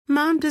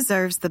Mom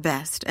deserves the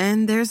best,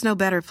 and there's no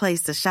better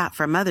place to shop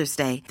for Mother's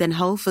Day than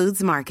Whole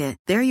Foods Market.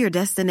 They're your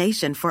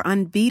destination for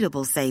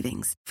unbeatable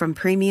savings, from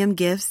premium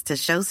gifts to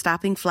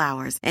show-stopping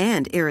flowers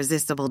and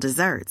irresistible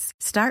desserts.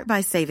 Start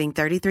by saving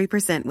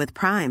 33% with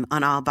Prime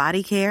on all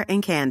body care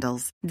and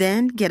candles.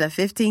 Then get a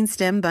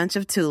 15-stem bunch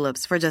of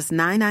tulips for just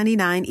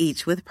 $9.99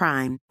 each with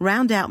Prime.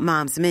 Round out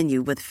Mom's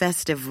menu with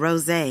festive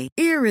rosé,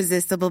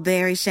 irresistible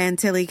berry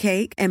chantilly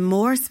cake, and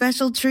more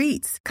special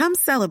treats. Come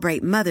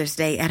celebrate Mother's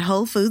Day at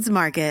Whole Foods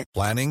Market.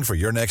 Planning for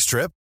your next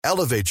trip?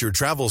 Elevate your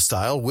travel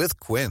style with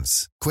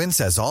Quince. Quince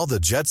has all the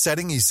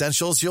jet-setting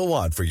essentials you'll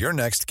want for your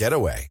next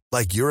getaway,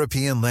 like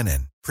European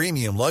linen,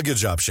 premium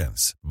luggage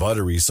options,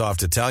 buttery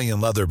soft Italian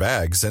leather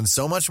bags, and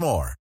so much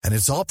more. And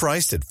it's all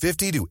priced at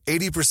 50 to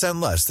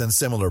 80% less than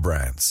similar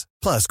brands.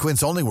 Plus,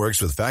 Quince only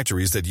works with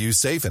factories that use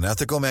safe and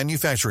ethical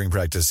manufacturing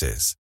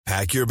practices.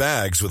 Pack your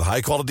bags with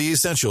high-quality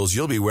essentials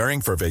you'll be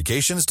wearing for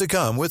vacations to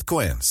come with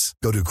Quince.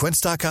 Go to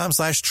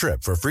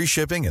quince.com/trip for free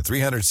shipping and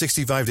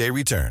 365-day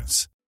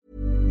returns.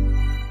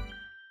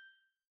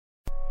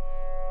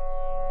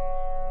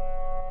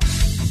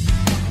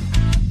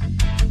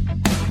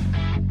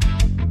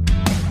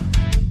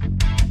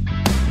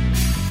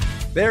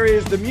 There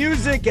is the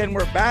music, and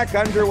we're back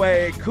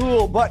underway.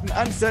 Cool Button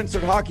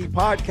Uncensored Hockey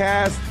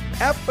Podcast,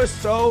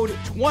 episode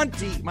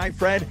 20, my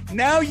friend.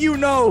 Now you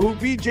know who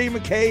BJ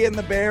McKay and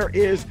the Bear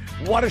is.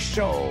 What a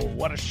show.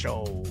 What a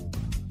show.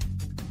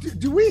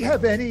 Do we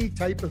have any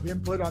type of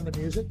input on the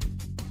music?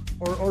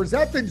 Or has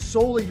that been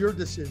solely your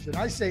decision?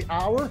 I say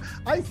our.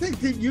 I think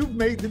that you've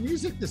made the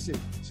music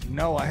decisions.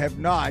 No, I have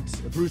not.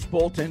 Bruce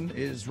Bolton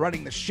is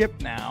running the ship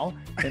now,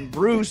 and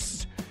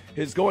Bruce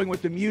is going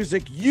with the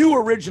music you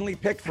originally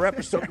picked for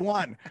episode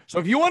 1. So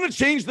if you want to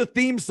change the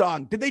theme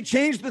song, did they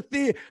change the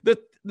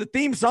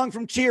theme song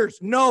from Cheers?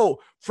 No.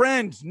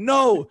 Friends?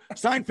 No.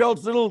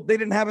 Seinfeld's they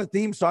didn't have a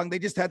theme song. They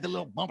just had the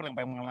little blah, blah,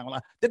 blah, blah, blah.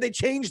 Did they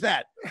change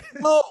that?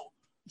 No.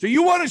 So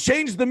you want to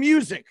change the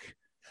music?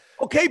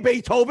 Okay,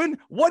 Beethoven,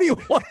 what do you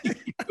want?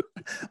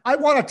 I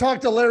want to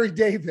talk to Larry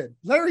David.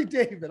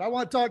 I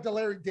want to talk to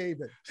Larry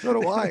David. So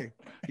do I.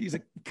 He's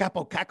a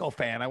Capo Caco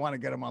fan. I want to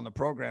get him on the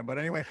program. But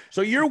anyway,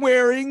 so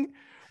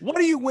what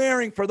are you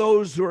wearing for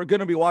those who are going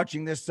to be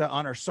watching this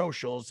on our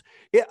socials?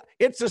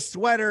 It's a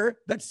sweater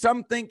that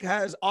some think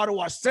has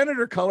Ottawa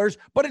Senator colors,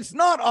 but it's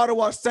not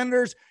Ottawa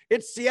Senators.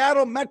 It's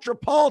Seattle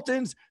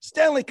Metropolitans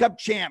Stanley Cup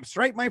champs,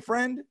 right, my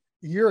friend?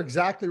 You're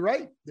exactly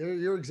right.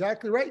 You're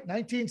exactly right.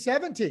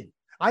 1917.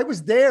 I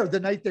was there the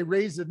night they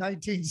raised the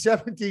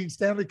 1917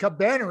 Stanley Cup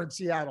banner in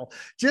Seattle,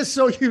 just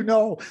so you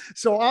know.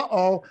 So,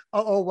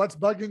 what's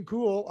bugging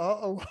cool?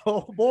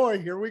 Oh boy,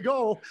 here we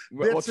go.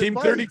 Well, Team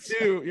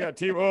 32. Yeah,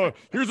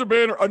 here's a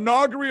banner.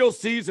 Inaugural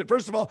season.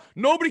 First of all,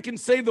 nobody can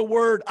say the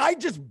word. I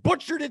just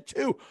butchered it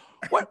too.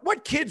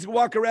 What kids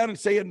walk around and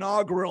say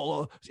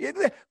inaugural?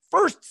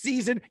 First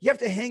season, you have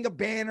to hang a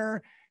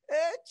banner.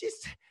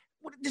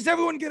 Does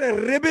everyone get a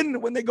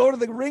ribbon when they go to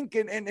the rink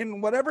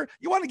and whatever?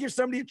 You want to give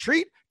somebody a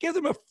treat? Give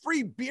them a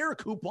free beer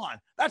coupon.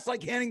 That's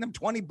like handing them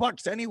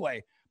 $20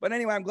 anyway. But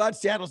anyway, I'm glad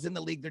Seattle's in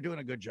the league. They're doing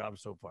a good job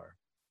so far.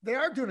 They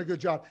are doing a good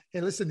job.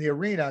 Hey, listen, the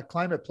arena,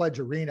 Climate Pledge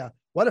Arena,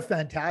 what a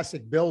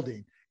fantastic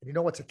building. And you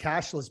know, it's a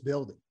cashless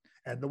building.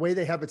 And the way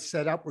they have it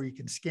set up where you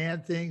can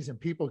scan things and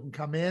people can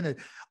come in, and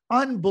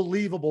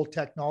unbelievable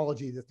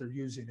technology that they're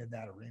using in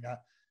that arena.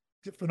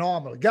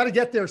 Phenomenal. Got to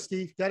get there,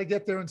 Steve. Got to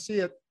get there and see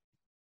it.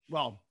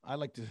 Well, I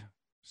like to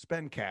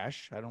spend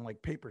cash. I don't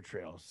like paper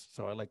trails.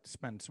 So I like to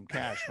spend some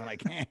cash when I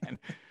can to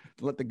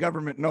let the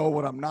government know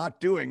what I'm not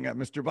doing,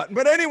 Mr. Button.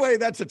 But anyway,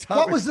 that's a topic.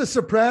 What was the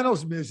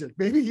Sopranos music?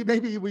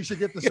 Maybe we should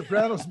get the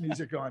Sopranos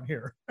music on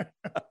here.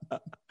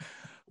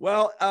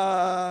 Well,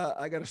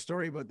 I got a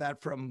story about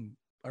that from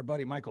our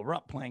buddy Michael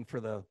Rupp playing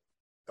for the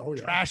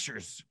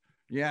Trashers.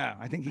 Yeah,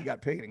 I think he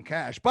got paid in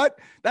cash, but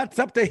that's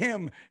up to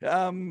him.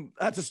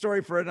 That's a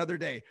story for another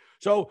day.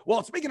 So,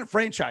 well, speaking of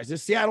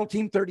franchises, Seattle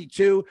Team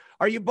 32,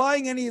 are you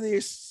buying any of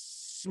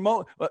these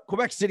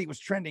Quebec City was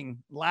trending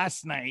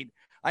last night.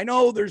 I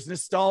know there's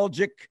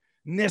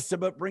nostalgicness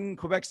about bringing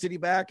Quebec City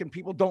back, and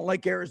people don't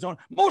like Arizona.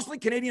 Mostly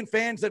Canadian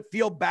fans that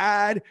feel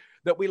bad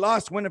that we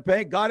lost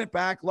Winnipeg, got it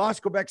back,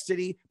 lost Quebec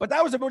City. But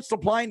that was about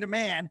supply and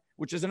demand,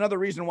 which is another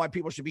reason why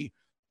people should be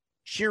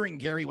cheering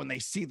Gary when they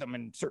see them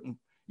in certain.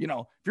 You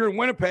know, if you're in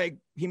Winnipeg,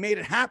 he made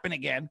it happen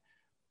again.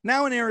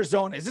 Now in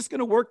Arizona, is this going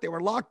to work? They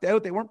were locked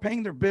out. They weren't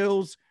paying their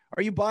bills.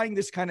 Are you buying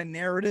this kind of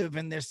narrative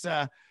and this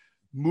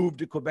move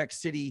to Quebec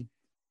City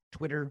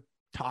Twitter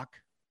talk?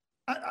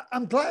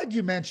 I'm glad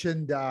you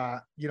mentioned,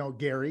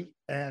 Gary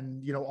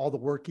and, all the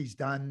work he's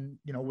done,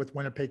 with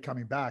Winnipeg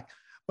coming back.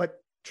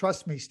 But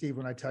trust me, Steve,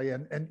 when I tell you,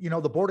 and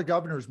the Board of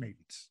Governors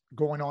meetings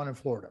going on in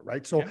Florida,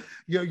 right? So,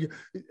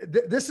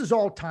 this is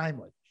all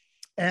timely.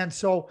 And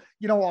so,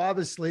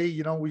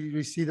 obviously,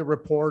 we see the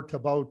report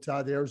about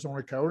the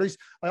Arizona Coyotes.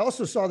 I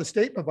also saw the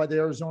statement by the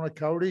Arizona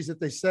Coyotes that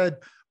they said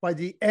by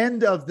the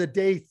end of the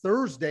day,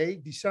 Thursday,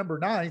 December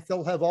 9th,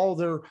 they'll have all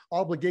their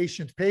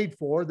obligations paid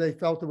for. They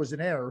felt there was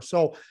an error.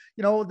 So,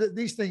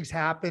 these things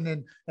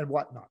happen and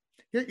whatnot.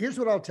 Here's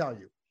what I'll tell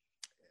you.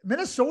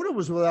 Minnesota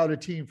was without a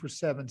team for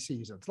 7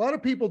 seasons. A lot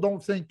of people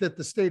don't think that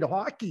the state of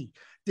hockey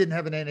didn't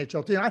have an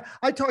NHL team.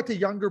 I talk to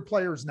younger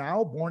players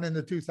now, born in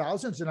the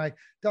 2000s, and I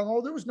tell them,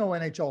 oh, there was no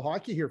NHL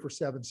hockey here for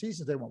 7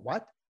 seasons. They went,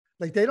 what?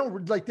 Like, they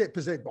don't like that,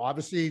 because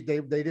obviously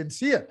they didn't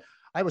see it.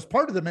 I was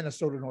part of the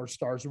Minnesota North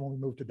Stars when we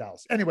moved to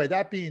Dallas. Anyway,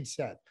 that being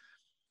said,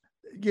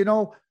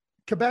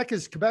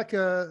 Quebec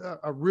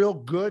a real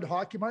good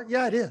hockey market?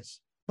 Yeah, it is.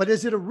 But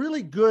is it a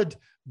really good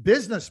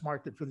business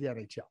market for the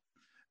NHL?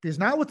 Because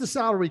now with the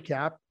salary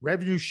cap,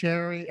 revenue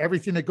sharing,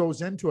 everything that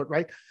goes into it,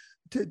 right?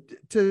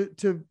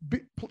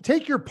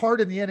 Take your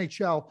part in the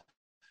NHL,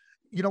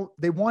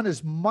 they want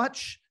as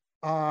much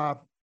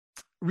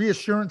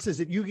reassurances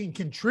that you can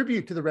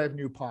contribute to the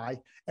revenue pie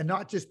and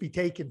not just be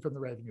taken from the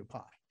revenue pie.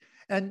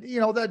 And,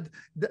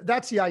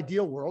 that's the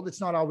ideal world.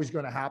 It's not always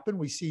going to happen.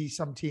 We see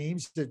some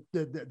teams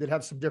that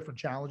have some different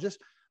challenges,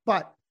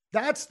 but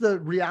that's the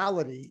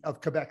reality of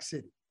Quebec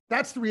City.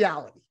 That's the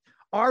reality.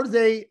 Are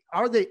they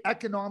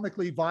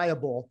economically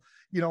viable,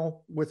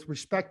 with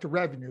respect to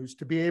revenues,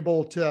 to be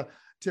able to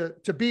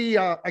be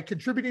a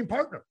contributing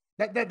partner?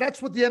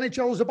 That's what the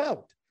NHL is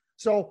about.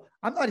 So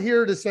I'm not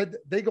here to say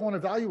that they go and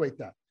evaluate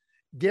that.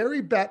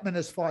 Gary Bettman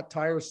has fought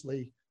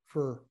tirelessly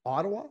for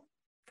Ottawa,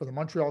 for the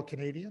Montreal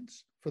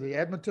Canadiens, for the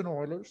Edmonton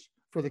Oilers,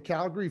 for the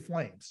Calgary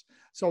Flames.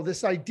 So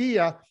this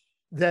idea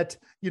that,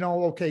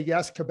 okay,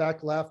 yes,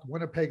 Quebec left,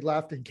 Winnipeg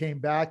left and came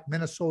back,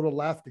 Minnesota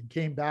left and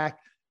came back.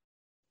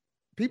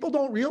 People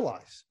don't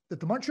realize that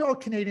the Montreal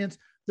Canadiens,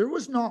 there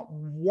was not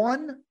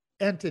one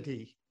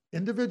entity,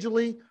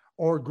 individually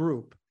or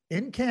group,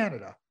 in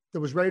Canada that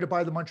was ready to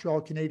buy the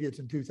Montreal Canadiens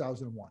in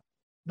 2001.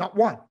 Not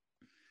one.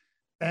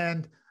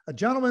 And a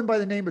gentleman by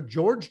the name of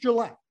George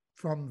Gillette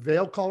from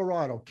Vail,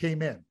 Colorado,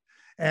 came in.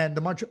 And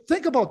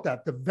think about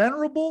that. The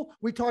venerable,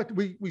 we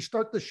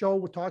start the show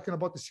with talking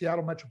about the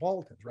Seattle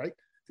Metropolitans, right?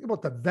 Think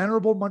about the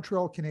venerable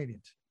Montreal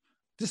Canadiens.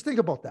 Just think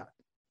about that.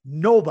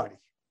 Nobody,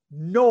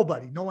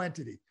 no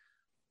entity.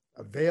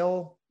 A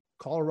Vail,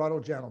 Colorado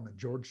gentleman,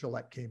 George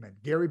Gillette, came in.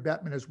 Gary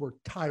Bettman has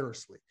worked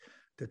tirelessly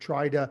to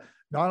try to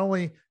not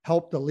only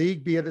help the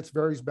league be at its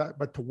very best,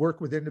 but to work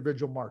with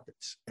individual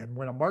markets. And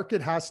when a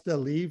market has to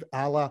leave,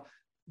 a la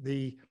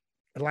the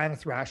Atlanta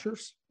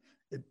Thrashers,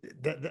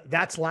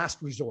 that's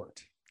last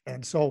resort.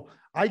 And so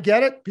I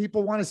get it.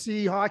 People want to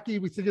see hockey.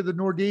 We think of the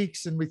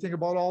Nordiques and we think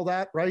about all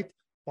that, right?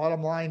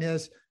 Bottom line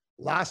is,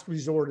 last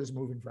resort is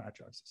moving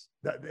franchises.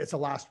 It's a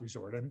last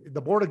resort. And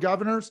the Board of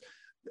Governors,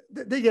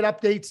 they get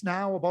updates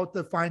now about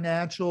the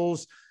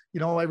financials.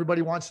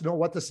 Everybody wants to know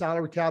what the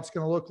salary cap's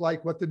going to look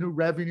like, what the new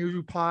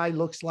revenue pie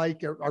looks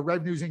like. Are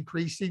revenues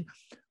increasing?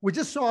 We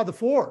just saw the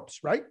Forbes,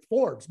 right?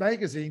 Forbes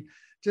magazine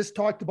just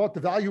talked about the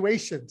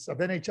valuations of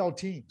NHL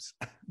teams.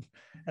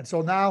 And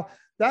so now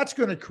that's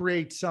going to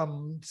create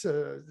some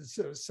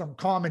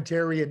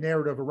commentary and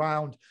narrative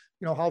around,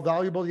 how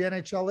valuable the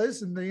NHL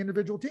is and the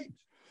individual teams.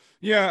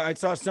 Yeah, I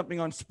saw something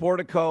on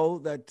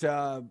Sportico that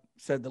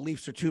said the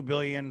Leafs are $2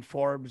 billion,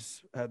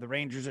 Forbes, the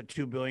Rangers at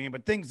 $2 billion,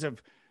 but things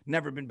have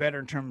never been better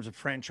in terms of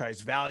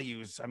franchise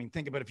values. I mean,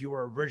 think about if you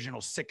were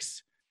original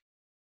 6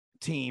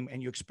 team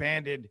and you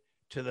expanded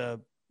to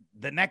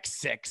the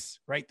next 6,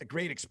 right? The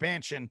great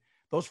expansion,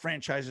 those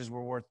franchises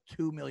were worth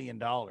 $2 million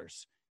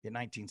in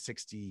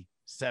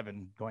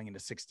 1967 going into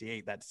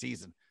 68, that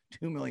season.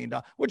 $2 million,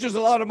 which is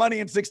a lot of money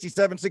in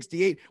 67,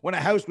 68, when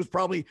a house was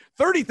probably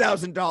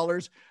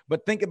 $30,000.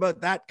 But think about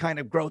that kind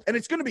of growth. And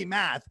it's going to be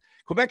math.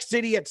 Quebec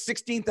City at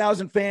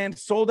 16,000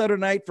 fans, sold out a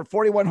night for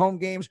 41 home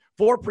games,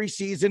 4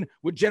 preseason,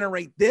 would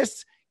generate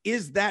this.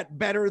 Is that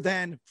better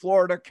than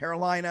Florida,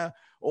 Carolina,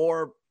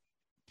 or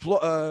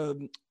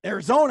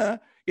Arizona?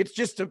 It's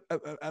just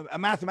a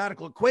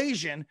mathematical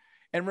equation.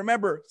 And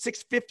remember,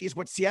 $650 is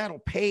what Seattle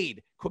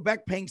paid.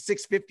 Quebec paying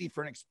 $650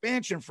 for an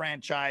expansion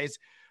franchise.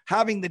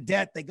 Having the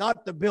debt, they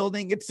got the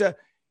building. It's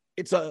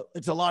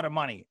a lot of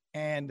money.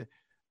 And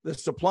the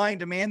supply and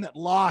demand that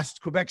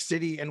lost Quebec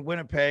City and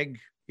Winnipeg,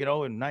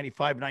 in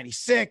 95,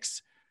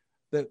 96,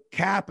 the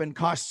cap and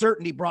cost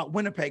certainty brought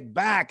Winnipeg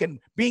back. And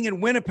being in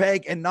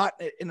Winnipeg and not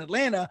in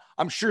Atlanta,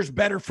 I'm sure is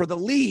better for the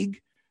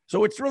league.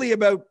 So it's really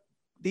about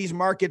these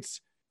markets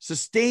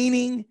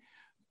sustaining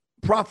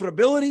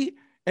profitability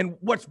and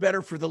what's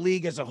better for the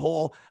league as a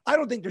whole. I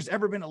don't think there's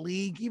ever been a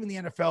league, even the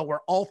NFL,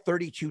 where all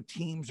 32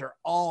 teams are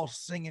all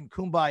singing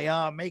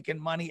Kumbaya, making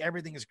money.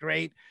 Everything is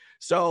great.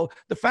 So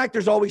the fact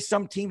there's always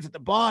some teams at the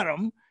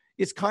bottom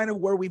is kind of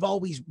where we've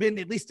always been,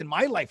 at least in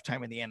my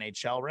lifetime in the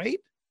NHL, right?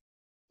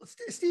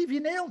 Steve, you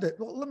nailed it.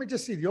 Well, let me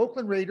just see. The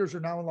Oakland Raiders are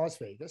now in Las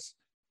Vegas.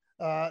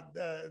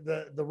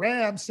 The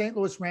Rams, St.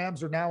 Louis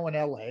Rams, are now in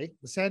LA.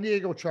 The San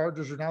Diego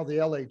Chargers are now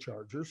the LA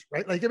Chargers,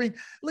 right?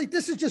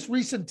 This is just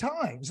recent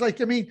times. What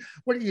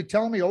are you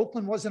telling me?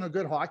 Oakland wasn't a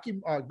good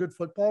good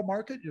football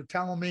market? You're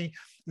telling me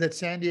that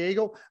San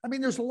Diego?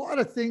 There's a lot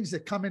of things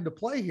that come into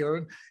play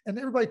here, and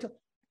everybody.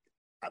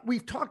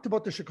 We've talked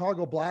about the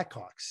Chicago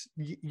Blackhawks.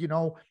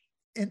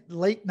 In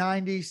late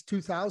 90s,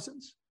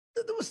 2000s.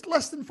 There was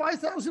less than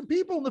 5,000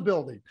 people in the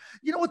building.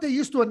 You know what they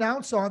used to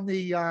announce on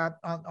the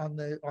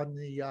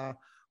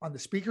on the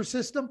speaker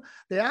system.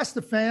 They asked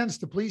the fans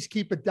to please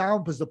keep it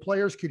down because the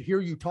players could hear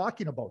you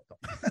talking about them.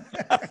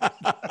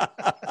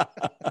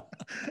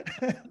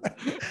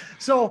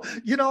 So,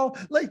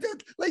 like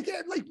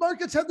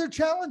markets have their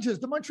challenges.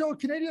 The Montreal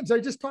Canadiens, I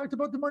just talked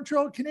about the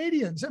Montreal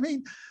Canadiens. I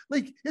mean,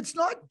 like, it's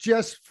not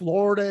just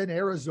Florida and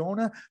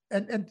Arizona.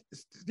 And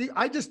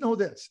I just know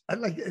this.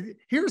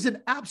 Here's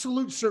an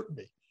absolute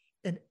certainty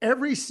in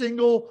every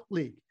single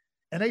league,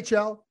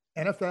 NHL,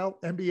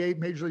 NFL, NBA,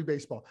 Major League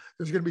Baseball.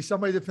 There's going to be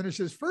somebody that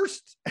finishes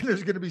first, and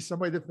there's going to be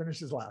somebody that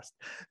finishes last.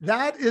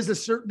 That is a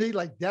certainty,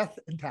 like death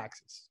and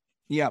taxes.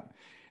 Yep.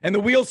 And the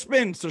wheel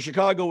spins. So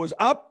Chicago was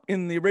up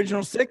in the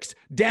original 6,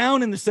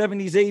 down in the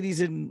 70s,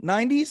 80s, and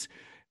 90s,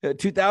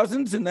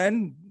 2000s. And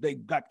then they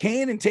got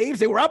Kane and Taves.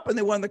 They were up and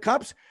they won the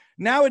cups.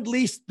 Now at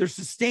least they're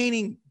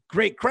sustaining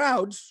great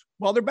crowds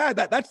while they're bad.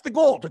 That's the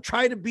goal, to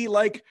try to be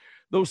like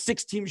those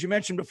 6 teams you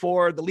mentioned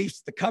before, the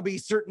Leafs, the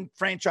Cubbies, certain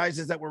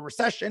franchises that were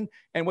recession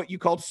and what you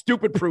called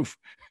stupid proof.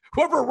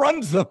 Whoever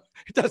runs them,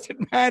 it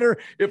doesn't matter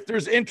if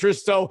there's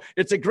interest. So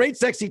it's a great,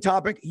 sexy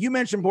topic. You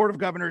mentioned Board of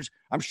Governors.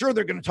 I'm sure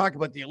they're going to talk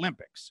about the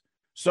Olympics.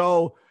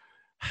 So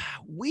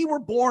we were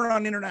born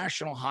on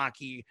international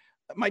hockey.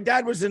 My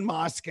dad was in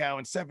Moscow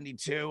in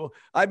 72.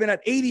 I've been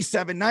at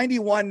 87,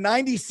 91,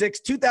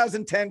 96,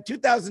 2010,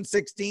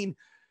 2016.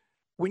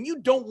 When you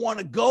don't want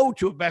to go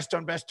to a best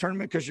on best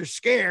tournament because you're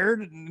scared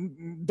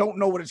and don't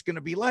know what it's going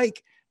to be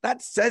like,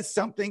 that says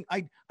something.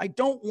 I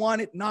don't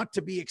want it not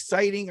to be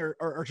exciting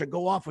or to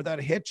go off without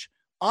a hitch.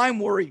 I'm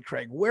worried,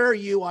 Craig. Where are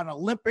you on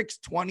Olympics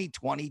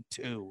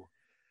 2022?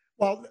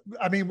 Well,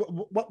 I mean,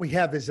 what we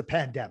have is a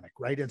pandemic,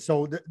 right? And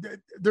so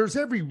there's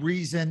every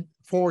reason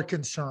for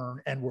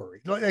concern and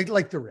worry,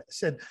 like there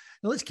is. And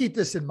let's keep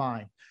this in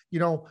mind. You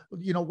know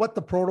what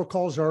the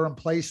protocols are in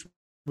place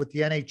with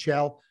the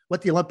NHL,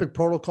 what the Olympic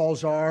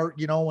protocols are,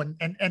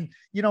 and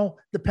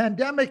the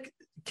pandemic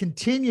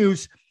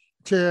continues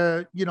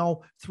to,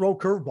 throw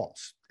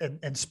curveballs and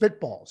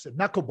spitballs and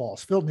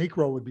knuckleballs. Phil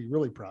Necro would be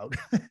really proud,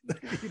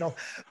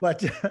 but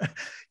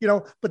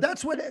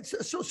that's what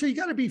it's, so you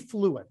got to be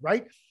fluid,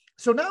 right?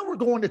 So now we're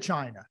going to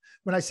China.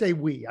 When I say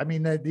we, I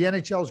mean, the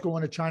NHL is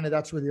going to China.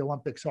 That's where the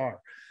Olympics are.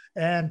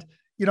 And,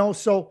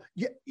 so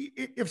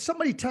if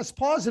somebody tests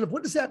positive,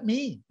 what does that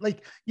mean?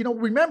 Like,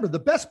 remember, the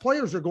best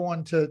players are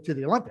going to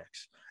the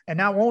Olympics, and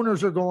now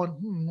owners are going,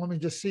 let me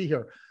just see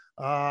here.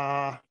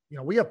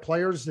 We have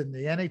players in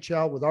the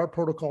NHL with our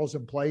protocols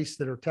in place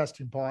that are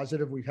testing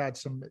positive. We've had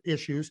some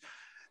issues.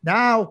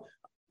 Now,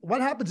 what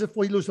happens if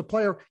we lose a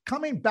player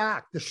coming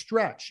back the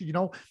stretch,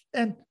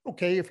 and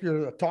okay, if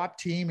you're a top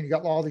team and you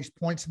got all these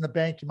points in the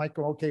bank, you might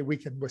go, okay, we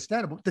can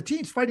withstand it. But the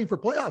team's fighting for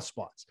playoff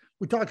spots.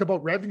 We talk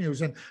about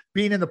revenues and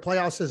being in the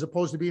playoffs as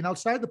opposed to being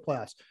outside the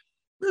playoffs.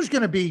 There's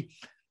going to be,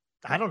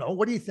 I don't know,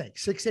 what do you think?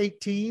 6,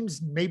 8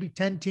 teams, maybe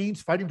 10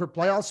 teams fighting for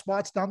playoff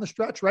spots down the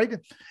stretch, right?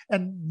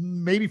 And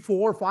maybe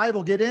 4 or 5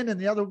 will get in and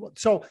the other one.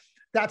 So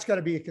that's got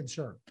to be a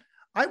concern.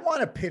 I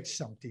want to pitch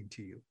something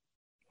to you.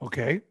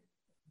 Okay.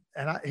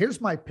 And here's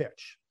my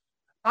pitch.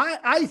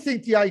 I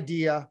think the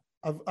idea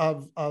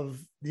of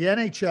the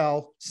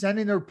NHL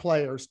sending their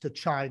players to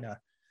China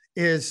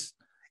is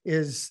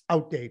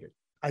outdated.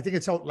 I think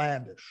it's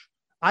outlandish.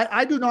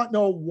 I do not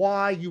know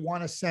why you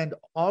want to send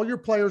all your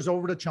players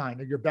over to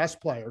China, your best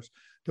players,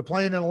 to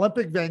play in an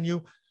Olympic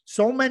venue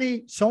so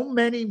many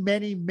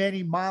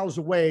miles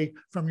away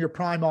from your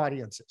prime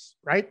audiences,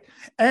 right?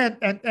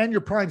 And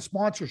your prime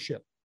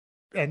sponsorship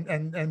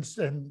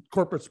and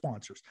corporate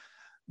sponsors.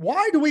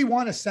 Why do we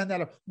want to send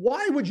that up?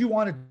 Why would you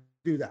want to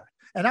do that?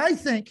 And I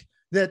think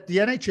that the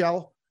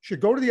NHL should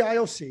go to the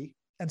IOC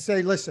and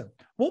say, listen,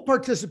 we'll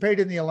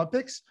participate in the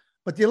Olympics,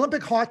 but the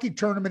Olympic hockey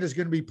tournament is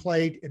going to be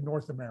played in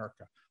North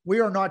America. We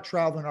are not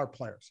traveling our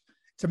players.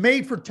 It's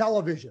made for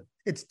television.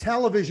 It's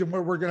television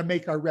where we're going to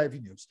make our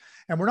revenues.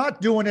 And we're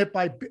not doing it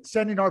by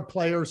sending our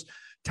players,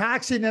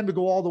 taxing them to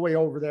go all the way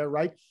over there,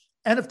 right?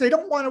 And if they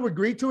don't want to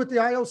agree to it, the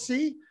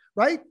IOC,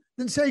 right,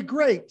 then say,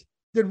 great.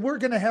 Then we're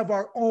going to have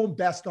our own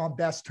best on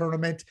best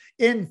tournament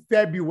in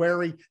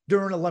February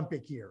during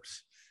Olympic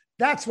years.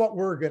 That's what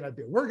we're going to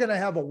do. We're going to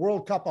have a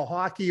World Cup of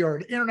Hockey or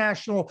an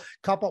International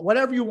Cup of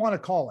whatever you want to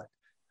call it.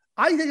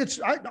 I think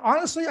it's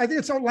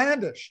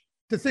outlandish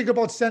to think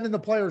about sending the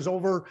players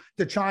over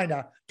to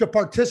China to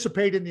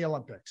participate in the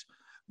Olympics.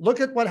 Look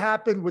at what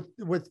happened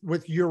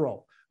with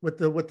Euro, with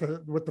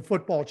the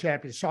football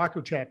champions,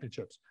 soccer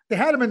championships. They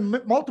had them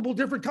in multiple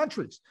different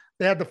countries.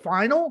 They had the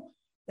final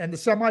and the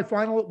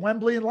semifinal at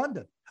Wembley in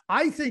London.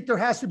 I think there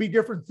has to be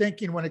different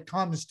thinking when it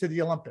comes to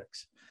the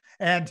Olympics.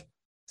 And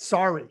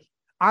sorry,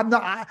 I'm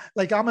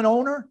an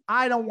owner.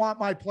 I don't want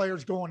my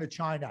players going to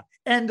China.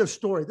 End of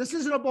story. This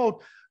isn't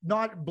about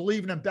not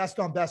believing in best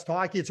on best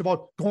hockey. It's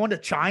about going to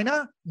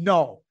China.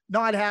 No,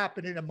 not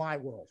happening in my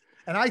world.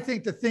 And I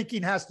think the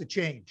thinking has to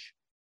change.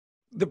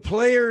 The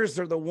players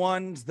are the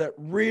ones that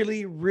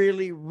really,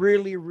 really,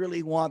 really,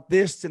 really want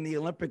this in the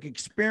Olympic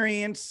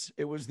experience.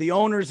 It was the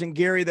owners and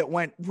Gary that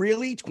went,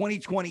 really,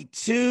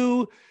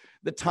 2022,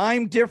 the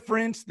time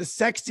difference, the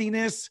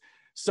sexiness.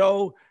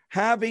 So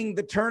having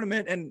the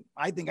tournament, and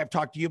I think I've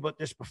talked to you about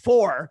this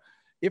before,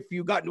 if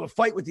you got into a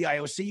fight with the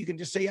IOC, you can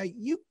just say,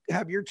 you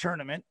have your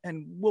tournament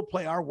and we'll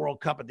play our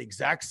World Cup at the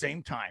exact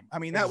same time. I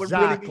mean, that would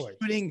really be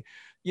shooting,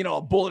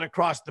 a bullet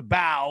across the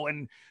bow,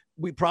 and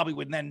we probably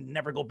would then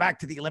never go back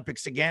to the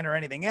Olympics again or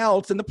anything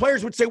else. And the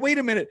players would say, wait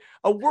a minute,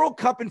 a World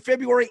Cup in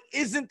February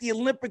isn't the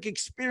Olympic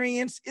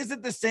experience.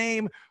 Isn't the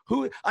same.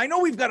 I know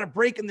we've got a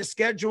break in the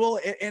schedule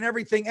and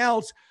everything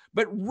else,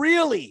 but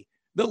really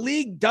the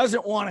league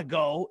doesn't want to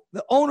go.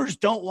 The owners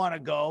don't want to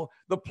go.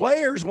 The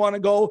players want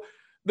to go.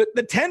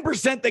 The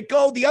 10% that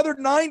go, the other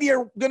 90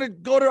 are going to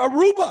go to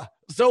Aruba.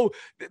 So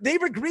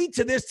they've agreed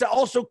to this to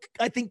also,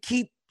 I think,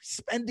 keep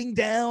spending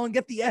down,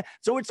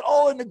 so it's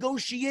all a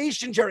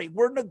negotiation, Jerry.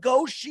 We're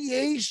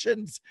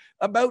negotiations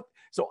about,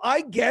 so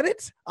I get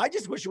it. I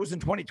just wish it was in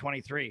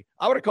 2023.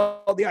 I would have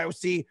called the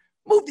IOC,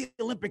 move the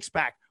Olympics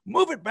back,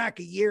 move it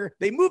back a year.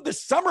 They moved the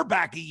summer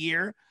back a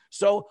year.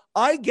 So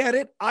I get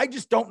it. I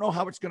just don't know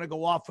how it's going to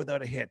go off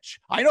without a hitch.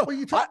 I know.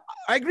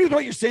 I agree with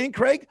what you're saying,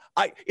 Craig.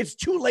 It's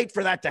too late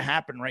for that to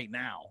happen right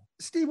now.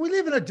 Steve, we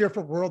live in a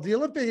different world. The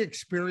Olympic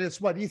experience,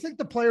 what do you think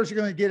the players are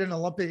going to get an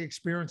Olympic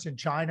experience in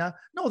China?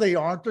 No, they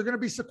aren't. They're going to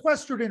be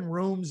sequestered in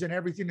rooms and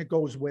everything that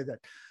goes with it.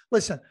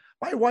 Listen,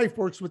 my wife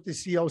works with the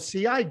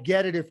COC. I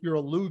get it. If you're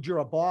a luger,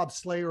 a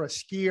bobslayer, a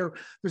skier,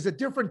 there's a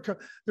different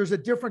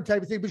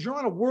type of thing, but you're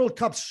on a World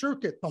Cup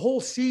circuit the whole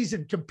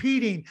season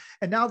competing.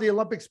 And now the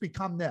Olympics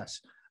become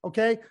this.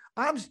 Okay.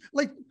 I'm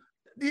like,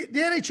 the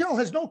NHL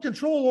has no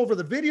control over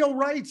the video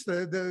rights,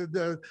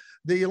 the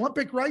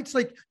Olympic rights.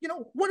 Like,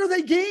 what are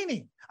they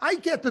gaining? I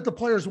get that the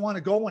players want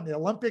to go in the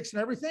Olympics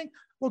and everything.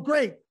 Well,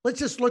 great. Let's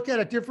just look at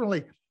it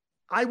differently.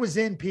 I was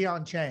in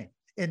Pyeongchang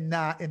in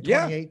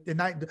 28.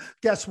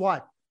 Guess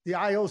what? The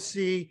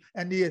IOC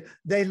and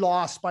they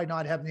lost by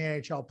not having the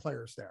NHL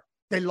players there.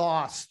 They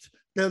lost.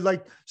 They're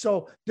like,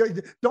 so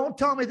don't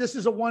tell me this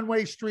is a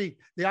one-way street.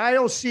 The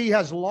IOC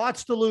has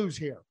lots to lose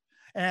here.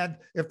 And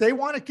if they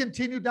want to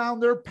continue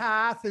down their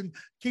path and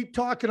keep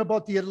talking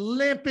about the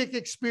Olympic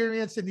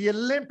experience and the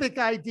Olympic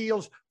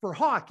ideals for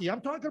hockey,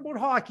 I'm talking about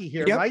hockey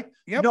here, right?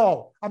 Yep.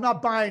 No, I'm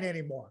not buying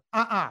anymore.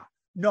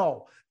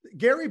 No.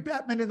 Gary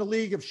Bettman and the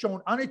league have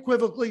shown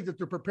unequivocally that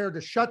they're prepared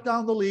to shut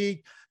down the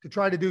league to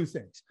try to do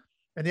things.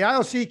 And the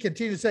IOC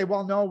continue to say,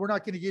 well, no, we're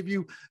not going to give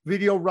you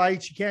video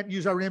rights. You can't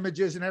use our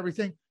images and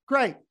everything.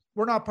 Great.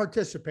 We're not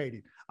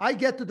participating. I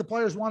get that the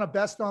players want a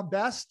best on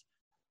best.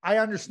 I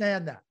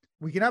understand that.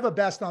 We can have a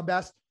best on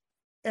best.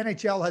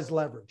 NHL has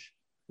leverage.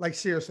 Like,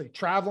 seriously,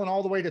 traveling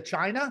all the way to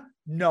China?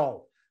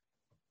 No.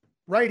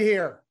 Right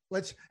here.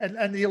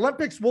 And the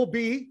Olympics will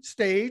be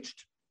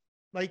staged.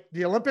 Like,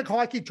 the Olympic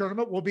hockey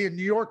tournament will be in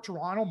New York,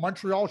 Toronto,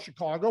 Montreal,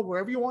 Chicago,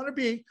 wherever you want to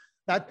be.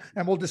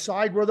 And we'll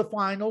decide where the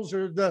finals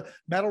or the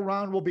medal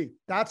round will be.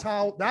 That's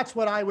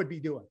what I would be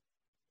doing.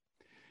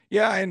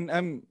 Yeah. And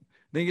I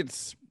think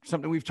it's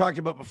something we've talked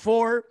about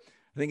before.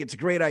 I think it's a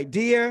great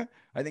idea.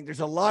 I think there's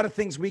a lot of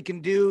things we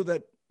can do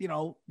that,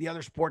 the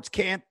other sports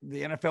can't.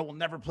 The NFL will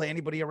never play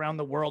anybody around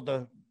the world.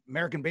 The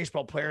American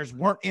baseball players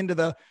weren't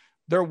into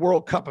their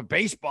World Cup of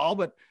baseball,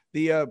 but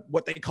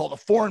what they call the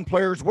foreign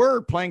players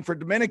were playing for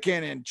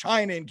Dominican and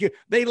China, and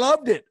they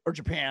loved it, or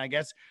Japan, I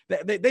guess.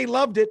 They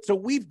loved it. So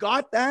we've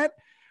got that.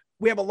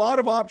 We have a lot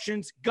of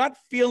options. Gut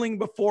feeling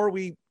before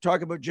we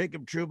talk about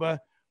Jacob Trouba.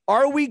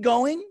 Are we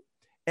going?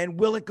 And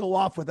will it go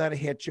off without a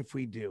hitch if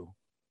we do?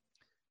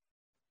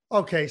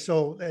 Okay,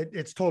 so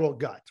it's total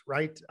gut,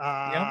 right?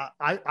 Yeah.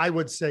 I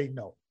would say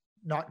no,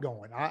 not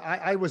going.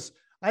 I was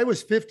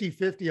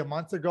 50-50 a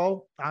month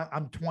ago.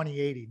 I'm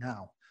 20-80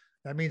 now.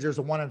 That means there's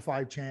a 1 in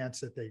 5 chance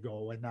that they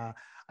go. And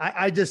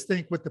I just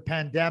think with the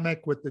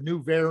pandemic, with the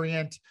new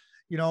variant,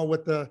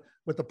 with the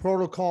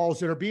protocols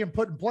that are being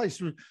put in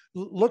place,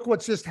 look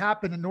what's just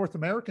happened in North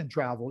American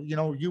travel.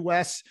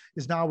 US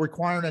is now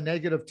requiring a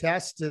negative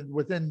test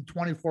within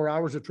 24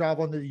 hours of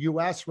travel into the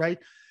US, right?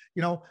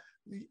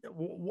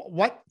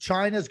 What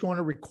China is going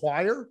to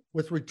require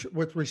with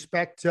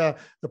respect to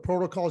the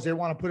protocols they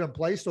want to put in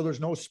place, so there's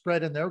no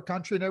spread in their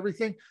country and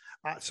everything.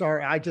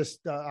 Sorry, I'm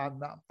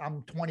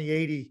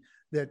 20-80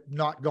 that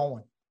not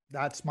going.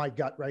 That's my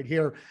gut right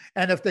here.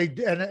 And if they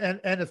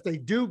if they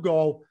do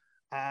go,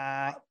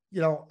 I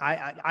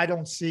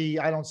don't see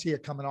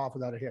it coming off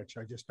without a hitch.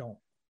 I just don't.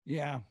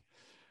 Yeah.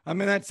 I'm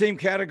in that same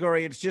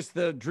category. It's just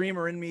the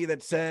dreamer in me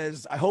that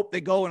says, I hope they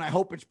go and I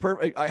hope it's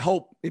perfect. I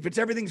hope if it's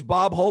everything's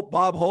Bob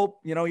hope,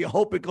 you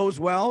hope it goes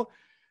well.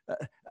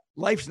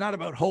 Life's not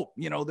about hope.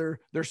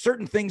 There's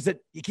certain things that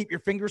you keep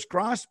your fingers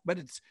crossed, but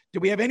do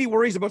we have any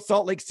worries about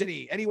Salt Lake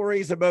City? Any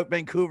worries about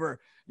Vancouver?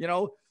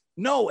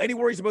 No. Any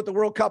worries about the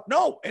World Cup?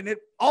 No. And it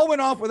all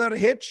went off without a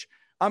hitch.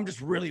 I'm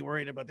just really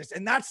worried about this.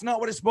 And that's not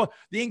what it's about.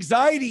 The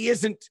anxiety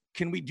isn't,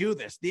 can we do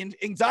this? The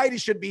anxiety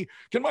should be,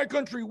 can my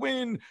country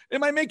win?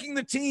 Am I making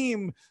the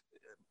team?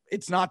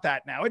 It's not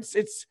that now.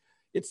 It's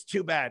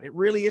too bad. It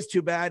really is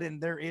too bad.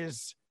 And there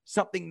is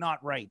something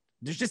not right.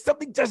 There's just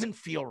something doesn't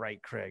feel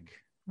right, Craig.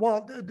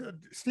 Well,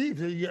 Steve,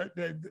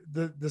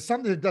 the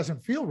something that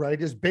doesn't feel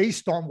right is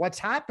based on what's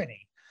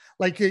happening.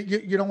 Like,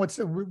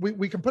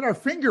 we can put our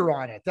finger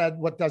on it, that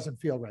what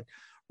doesn't feel right.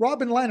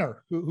 Robin Leonard,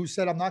 who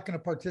said, I'm not going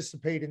to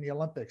participate in the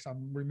Olympics.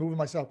 I'm removing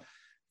myself.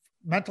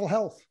 Mental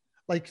health.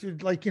 Like, it's you're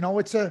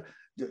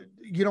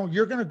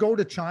going to go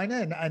to China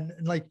and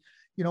like,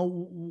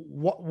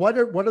 what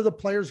are the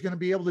players going to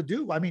be able to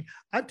do? I mean,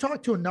 I've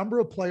talked to a number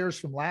of players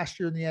from last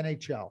year in the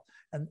NHL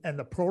and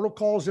the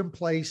protocols in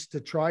place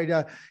to try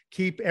to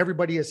keep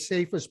everybody as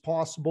safe as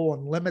possible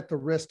and limit the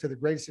risk to the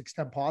greatest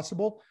extent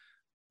possible.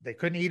 They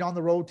couldn't eat on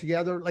the road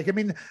together.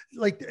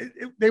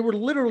 They were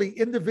literally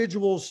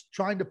individuals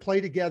trying to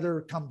play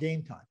together come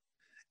game time.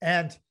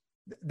 And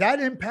that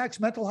impacts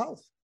mental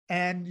health.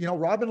 And,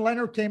 Robin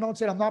Leonard came out and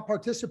said, I'm not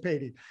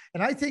participating.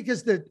 And I think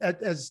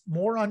as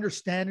more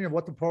understanding of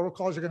what the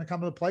protocols are going to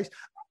come into place,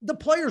 the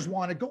players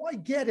want to go. I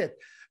get it.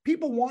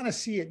 People want to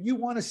see it. You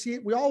want to see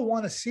it. We all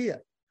want to see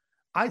it.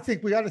 I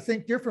think we got to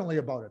think differently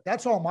about it.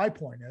 That's all my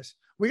point is.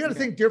 We got to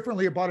think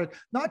differently about it,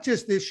 not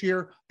just this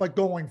year, but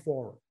going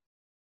forward.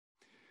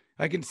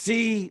 I can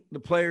see the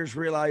players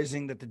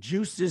realizing that the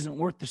juice isn't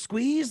worth the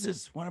squeeze,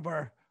 as one of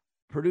our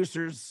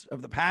producers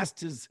of the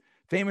past is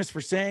famous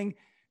for saying,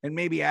 and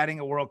maybe adding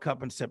a World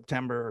Cup in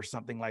September or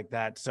something like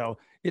that. So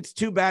it's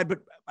too bad, but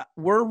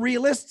we're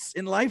realists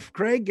in life,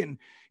 Craig, and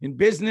in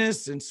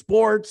business and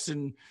sports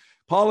and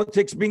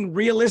politics. Being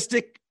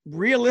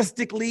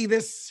realistically,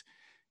 this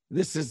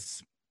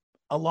is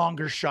a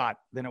longer shot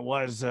than it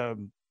was a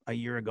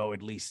year ago,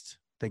 at least,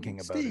 thinking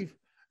about it. Steve,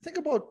 think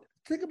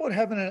about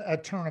having a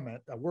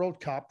tournament, a World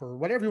Cup or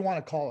whatever you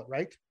want to call it,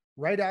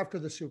 right after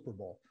the Super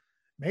Bowl.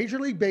 Major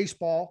League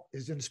Baseball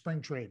is in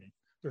spring training.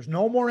 There's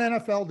no more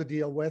NFL to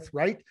deal with,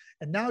 right?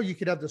 And now you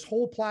could have this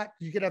whole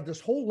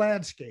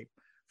landscape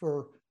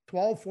for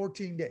 12,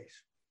 14 days.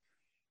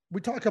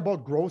 We talk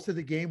about growth of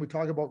the game. We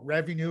talk about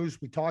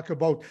revenues. We talk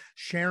about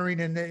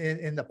sharing in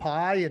the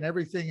pie and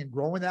everything and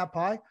growing that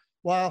pie.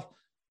 Well,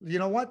 you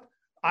know what?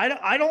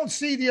 I don't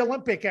see the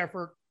Olympic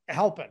effort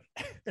helping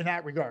in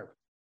that regard.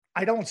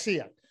 I don't see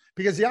it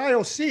because the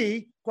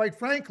IOC, quite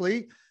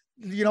frankly,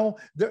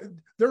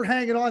 they're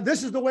hanging on.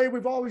 This is the way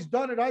we've always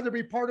done it. Either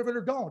be part of it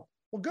or don't.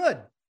 Well, good.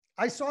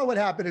 I saw what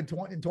happened in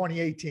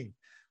 2018.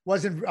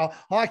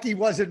 Hockey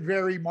wasn't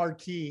very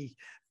marquee.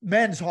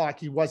 Men's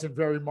hockey wasn't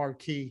very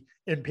marquee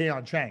in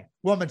Pyeongchang.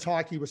 Women's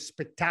hockey was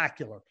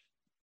spectacular.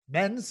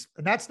 Men's,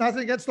 and that's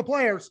nothing against the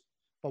players,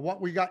 but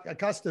what we got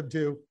accustomed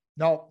to,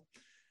 no.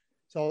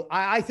 So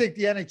I think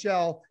the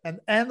NHL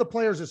and the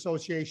Players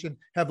Association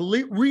have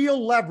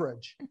real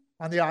leverage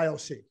on the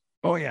IOC.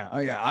 Oh yeah.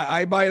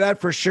 I buy that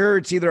for sure.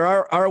 It's either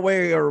our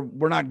way or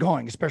we're not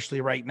going, especially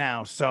right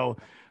now. So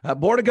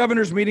Board of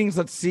Governors meetings.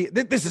 Let's see.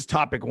 This is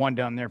topic one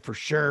down there for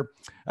sure.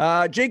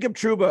 Jacob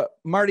Trouba,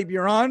 Marty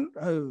Buron,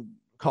 a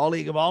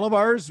colleague of all of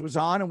ours, was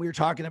on, and we were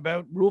talking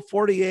about Rule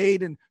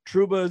 48 and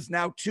Trouba's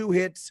now 2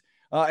 hits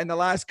in the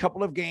last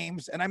couple of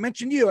games. And I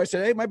mentioned you. I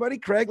said, hey, my buddy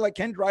Craig, like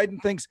Ken Dryden,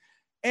 thinks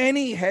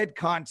any head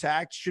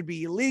contact should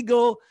be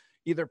illegal,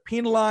 either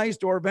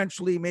penalized or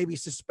eventually maybe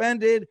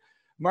suspended.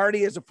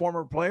 Marty, as a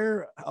former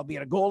player,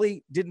 albeit a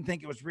goalie, didn't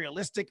think it was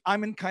realistic.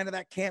 I'm in kind of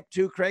that camp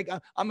too, Craig.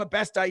 I'm a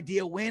best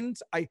idea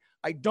wins. I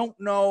don't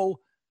know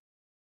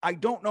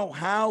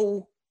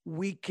how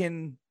we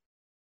can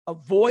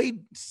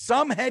avoid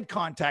some head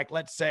contact,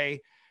 let's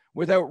say,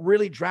 without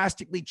really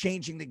drastically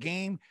changing the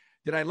game.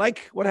 Did I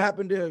like what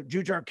happened to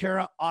Jujhar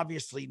Khaira?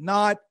 Obviously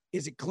not.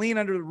 Is it clean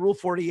under the Rule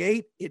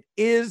 48? It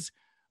is.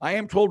 I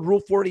am told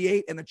Rule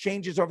 48 and the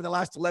changes over the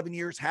last 11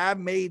 years have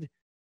made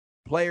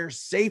players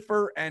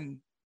safer and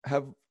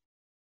have,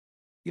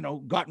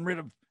 gotten rid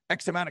of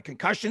X amount of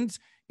concussions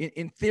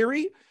in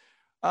theory.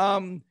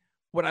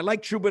 Would I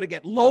like Trouba to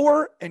get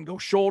lower and go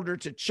shoulder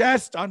to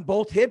chest on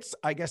both hits?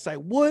 I guess I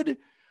would.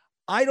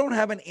 I don't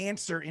have an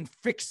answer in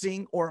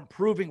fixing or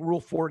improving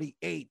Rule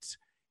 48.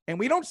 And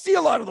we don't see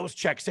a lot of those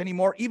checks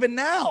anymore, even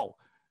now,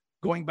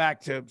 going back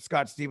to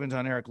Scott Stevens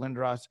on Eric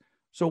Lindros.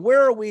 So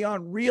where are we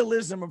on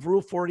realism of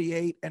Rule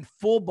 48 and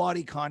full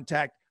body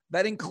contact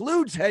that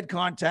includes head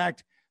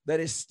contact that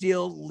is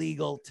still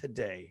legal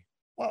today?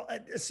 Well,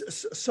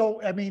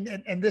 so, I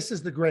mean, and this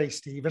is the gray,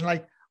 Steve,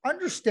 and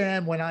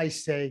understand when I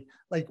say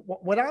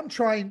what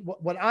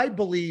I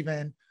believe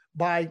in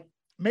and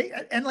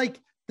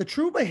the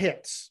Trouba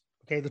hits,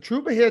 okay. The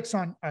Trouba hits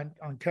on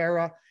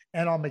Khaira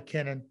and on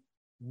McKinnon,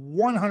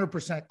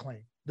 100%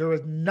 clean. There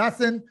was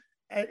nothing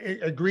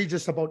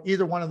egregious about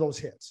either one of those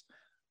hits.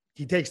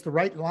 He takes the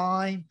right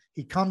line.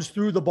 He comes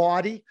through the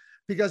body,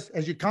 because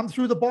as you come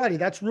through the body,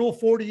 that's Rule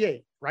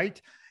 48,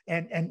 right?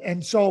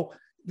 And so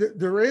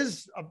there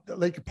is a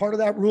part of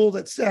that rule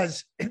that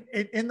says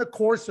in the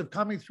course of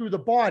coming through the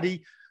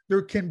body,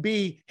 there can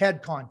be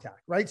head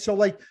contact, right?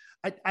 So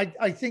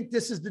I think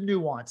this is the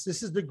nuance.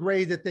 This is the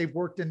gray that they've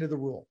worked into the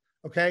rule.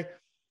 Okay.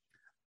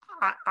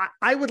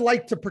 I would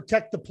like to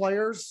protect the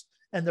players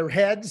and their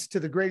heads to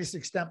the greatest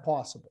extent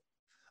possible,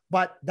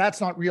 but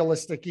that's not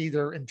realistic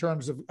either in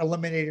terms of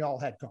eliminating all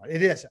head contact.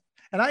 It isn't.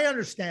 And I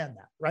understand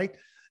that, right?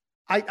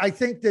 I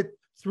think that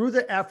through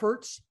the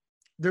efforts,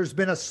 there's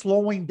been a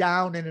slowing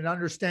down and an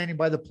understanding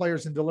by the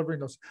players in delivering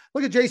those.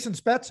 Look at Jason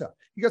Spezza.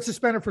 He got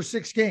suspended for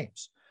 6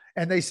 games.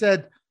 And they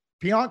said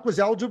Pionk was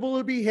eligible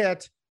to be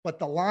hit, but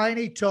the line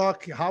he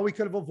took, how he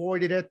could have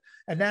avoided it.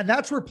 And then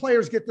that's where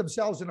players get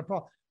themselves in a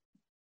problem.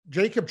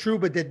 Jacob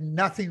Trouba did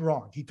nothing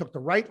wrong. He took the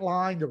right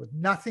line. There was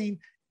nothing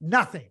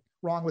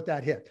wrong with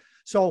that hit.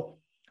 So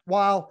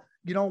while,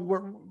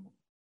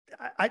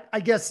 I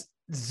guess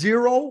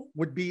 0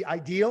 would be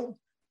ideal,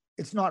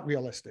 it's not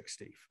realistic,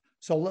 Steve.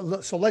 So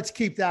let's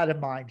keep that in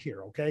mind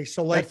here. Okay.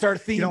 So that's our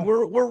theme.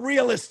 We're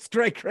realists,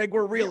 Craig.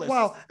 We're realists.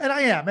 Well, and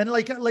I am. And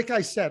like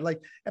I said,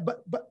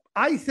 but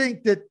I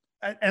think that,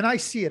 and I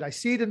see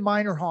it in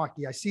minor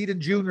hockey. I see it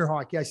in junior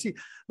hockey. I see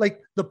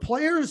the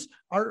players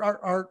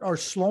are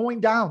slowing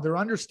down. They're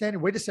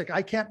understanding, wait a second,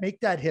 I can't make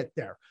that hit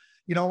there,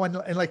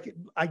 and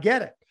I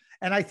get it.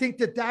 And I think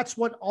that's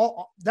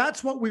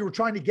what we were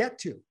trying to get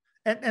to.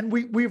 And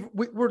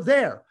we're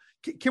there.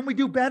 Can we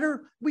do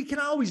better? We can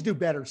always do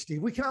better,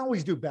 Steve. We can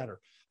always do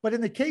better. But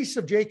in the case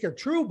of Jacob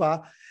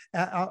Trouba,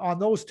 on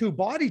those 2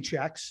 body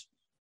checks,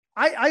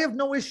 I have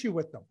no issue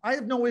with them. I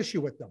have no issue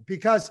with them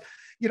because,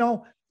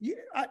 and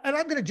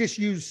I'm going to just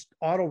use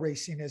auto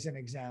racing as an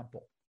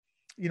example.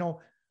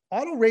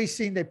 Auto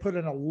racing, they put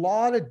in a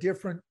lot of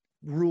different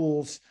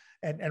rules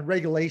and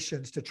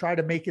regulations to try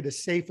to make it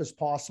as safe as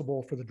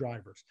possible for the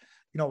drivers.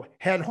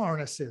 Head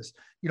harnesses,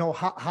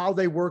 how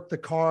they work the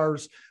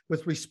cars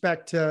with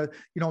respect to,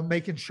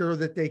 making sure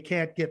that they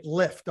can't get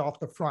lift off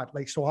the front,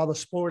 so how the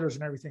spoilers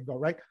and everything go,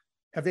 right?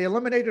 Have they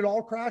eliminated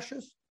all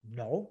crashes?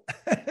 No.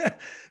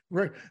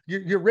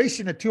 You're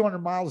racing at 200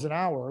 miles an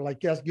hour.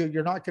 Yes,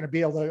 you're not going to be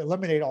able to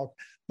eliminate all,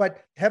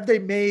 but have they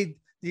made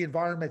the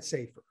environment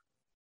safer?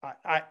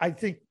 I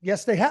think,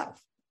 yes, they have.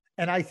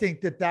 And I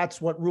think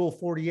that's what Rule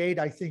 48,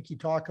 I think you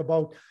talk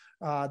about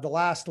the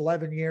last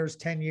 11 years,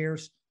 10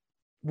 years.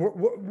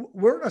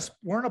 We're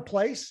in a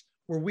place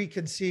where we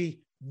can see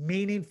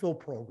meaningful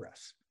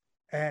progress,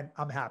 and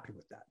I'm happy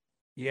with that.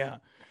 Yeah.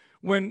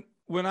 When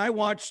I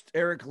watched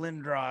Eric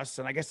Lindros,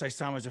 and I guess I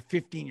saw him as a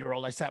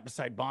 15-year-old, I sat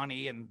beside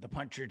Bonnie and the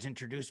punchers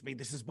introduced me.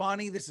 This is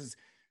Bonnie. This is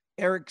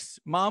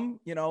Eric's mom,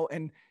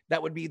 and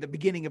that would be the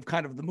beginning of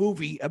kind of the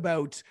movie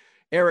about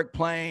Eric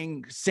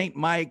playing St.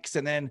 Mike's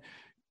and then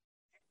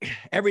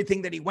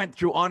everything that he went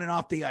through on and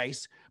off the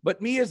ice.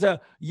 But me as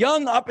a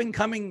young up and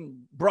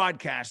coming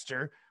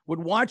broadcaster would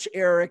watch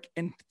Eric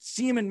and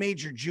see him in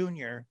Major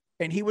Junior,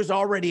 and he was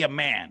already a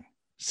man.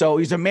 So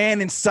he's a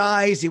man in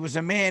size. He was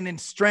a man in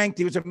strength.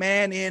 He was a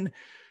man in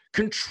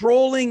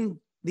controlling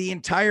the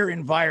entire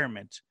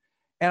environment.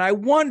 And I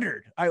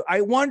wondered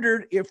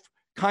if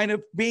kind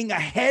of being a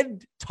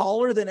head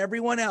taller than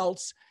everyone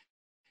else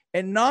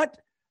and not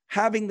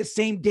having the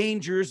same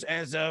dangers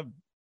as a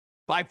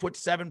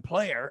 5'7"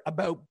 player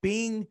about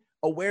being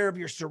aware of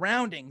your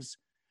surroundings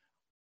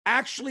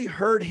actually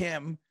hurt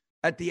him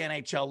at the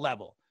NHL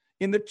level.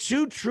 In the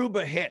 2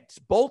 Trouba hits,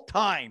 both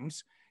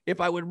times, if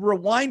I would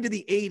rewind to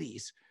the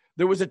 80s,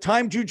 there was a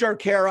time Drew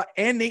Jarkera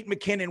and Nate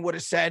McKinnon would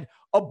have said,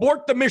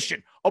 abort the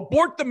mission,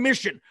 abort the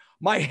mission.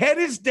 My head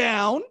is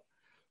down.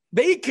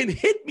 They can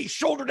hit me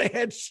shoulder to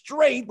head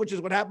straight, which is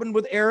what happened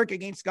with Eric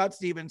against Scott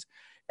Stevens.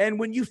 And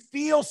when you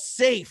feel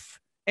safe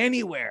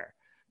anywhere,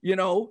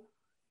 you're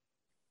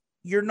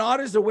not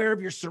as aware of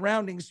your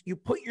surroundings. You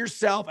put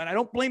yourself, and I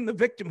don't blame the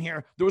victim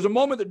here. There was a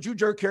moment that Drew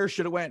Jarkera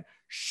should have went,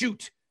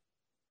 shoot,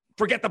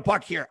 forget the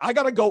puck here. I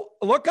got to go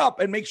look up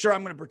and make sure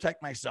I'm going to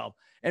protect myself.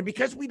 And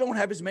because we don't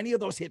have as many of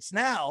those hits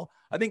now,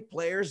 I think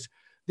players,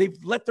 they've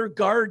let their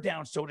guard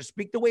down, so to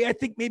speak, the way I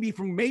think maybe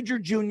from Major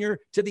Junior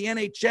to the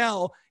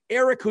NHL,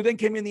 Eric, who then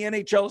came in the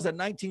NHL as a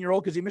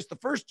 19-year-old because he missed the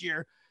first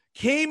year,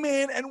 came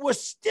in and was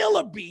still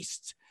a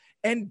beast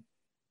and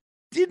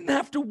didn't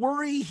have to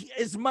worry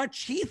as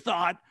much, he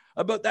thought,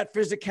 about that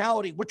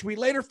physicality, which we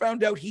later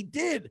found out he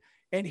did.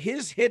 And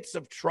his hits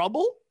of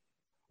trouble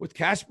with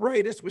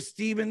Kasparaitis, with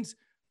Stevens,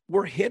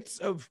 were hits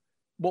of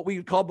what we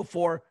would call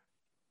before,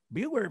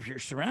 be aware of your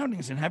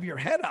surroundings and have your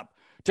head up.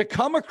 To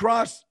come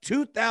across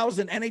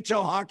 2000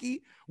 NHL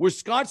hockey with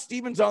Scott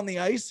Stevens on the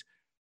ice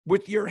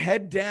with your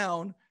head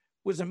down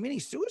was a mini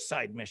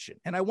suicide mission.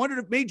 And I wondered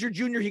if Major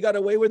Junior, he got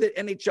away with it,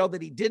 NHL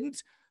that he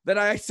didn't. That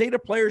I say to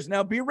players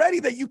now, be ready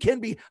that you can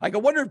be. Like, I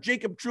wonder if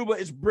Jacob Trouba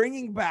is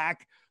bringing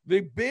back the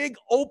big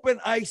open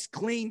ice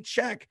clean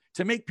check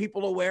to make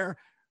people aware.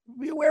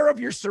 Be aware of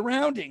your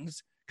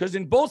surroundings, because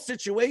in both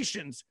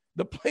situations,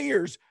 the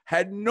players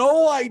had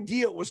no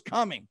idea it was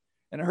coming.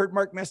 And I heard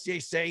Mark Messier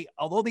say,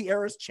 although the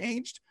era's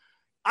changed,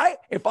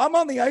 if I'm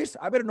on the ice,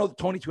 I better know that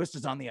Tony Twist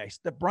is on the ice,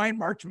 that Brian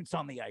Marchment's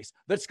on the ice,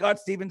 that Scott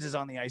Stevens is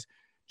on the ice,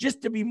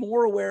 just to be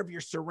more aware of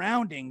your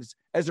surroundings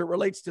as it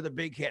relates to the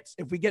big hits.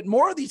 If we get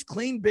more of these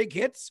clean big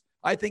hits,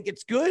 I think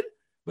it's good.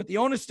 But the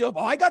onus still,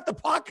 I got the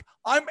puck,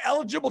 I'm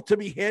eligible to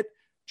be hit.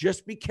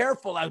 Just be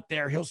careful out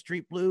there, Hill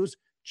Street Blues.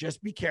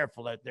 Just be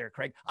careful out there,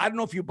 Craig. I don't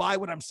know if you buy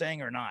what I'm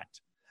saying or not.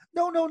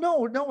 No.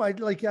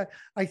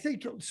 I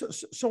think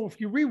so.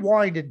 If you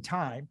rewind in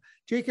time,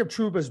 Jacob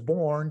Trouba is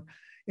born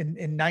in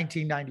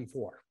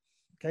 1994.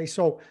 Okay.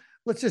 So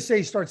let's just say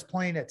he starts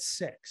playing at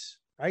 6,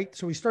 right?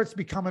 So he starts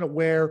becoming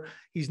aware.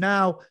 He's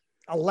now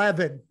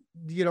 11,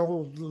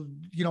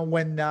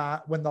 when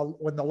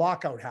the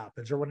lockout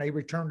happens or when they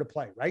return to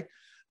play, right?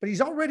 but he's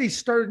already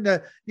starting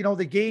to,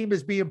 the game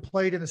is being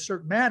played in a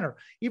certain manner.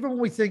 Even when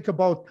we think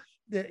about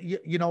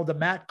the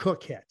Matt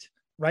Cook hit,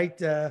 right?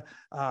 Who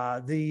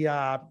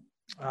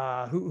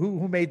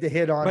made the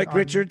hit on Mike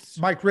Richards?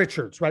 Mike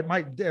Richards, right?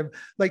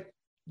 Like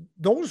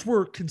those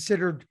were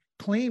considered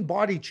clean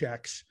body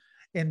checks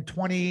in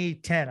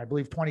 2010, I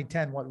believe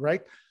 2010,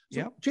 right? So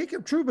yeah.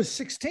 Jacob Trouba's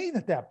 16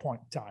 at that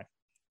point in time.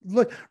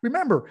 Look,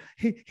 remember,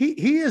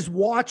 he is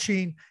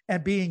watching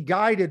and being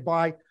guided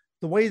by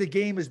the way the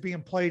game is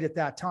being played at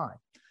that time.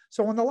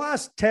 So in the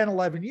last 10,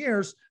 11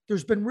 years,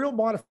 there's been real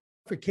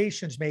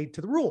modifications made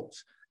to the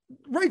rules.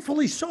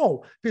 Rightfully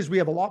so, because we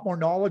have a lot more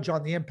knowledge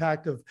on the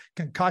impact of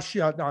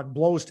concussion, on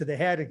blows to the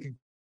head and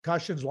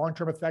concussions,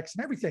 long-term effects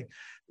and everything.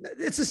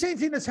 It's the same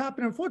thing that's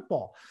happened in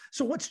football.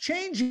 So what's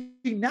changing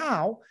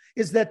now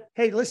is that,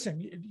 hey,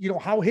 listen,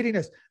 how hitting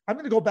is, I'm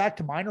going to go back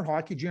to minor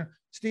hockey, junior.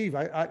 Steve,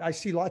 I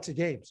see lots of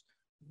games.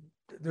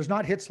 There's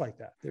not hits like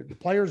that. The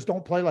players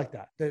don't play like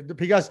that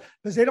because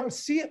they don't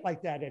see it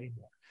like that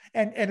anymore.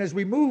 And as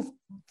we move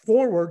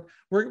forward,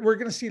 we're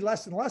going to see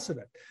less and less of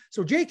it.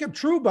 So Jacob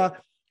Trouba,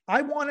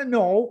 I want to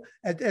know,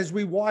 as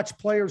we watch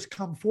players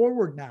come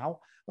forward now,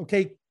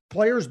 okay,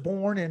 players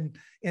born in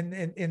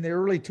the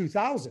early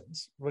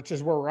 2000s, which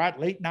is where we're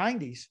at, late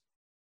 90s,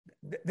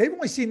 they've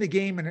only seen the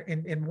game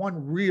in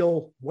one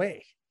real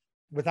way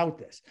without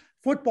this.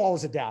 Football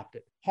is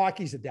adapted.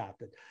 Hockey's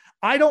adapted.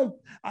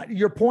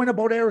 Your point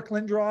about Eric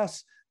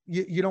Lindros,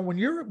 when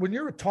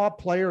you're a top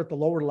player at the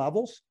lower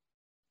levels,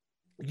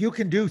 you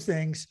can do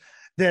things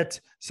that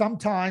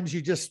sometimes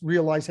you just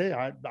realize, hey,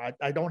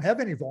 I don't have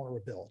any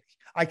vulnerability.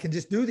 I can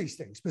just do these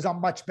things because I'm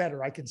much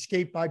better. I can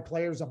skate by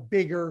players. I'm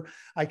bigger.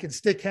 I can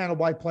stick handle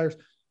by players.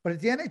 But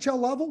at the NHL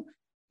level,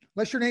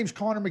 unless your name's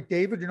Connor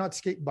McDavid, you're not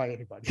skating by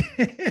anybody.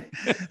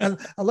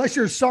 Unless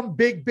you're some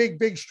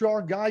big,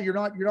 strong guy, you're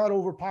not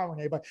overpowering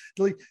anybody.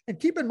 And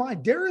keep in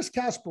mind, Darius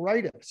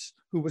Kasparaitis,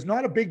 who was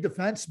not a big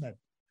defenseman,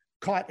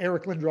 caught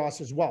Eric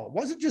Lindros as well. It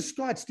wasn't just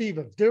Scott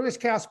Stevens, Darius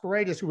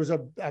Kasparaitis, who was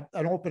an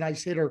open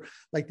ice hitter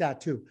like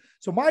that too.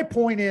 So my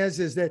point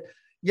is that,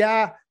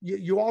 yeah,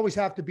 you always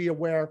have to be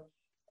aware.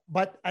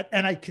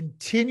 And I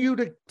continue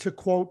to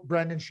quote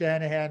Brendan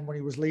Shanahan when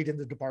he was leading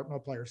the Department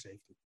of Player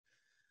Safety.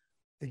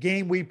 The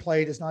game we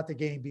played is not the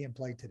game being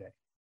played today.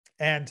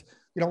 And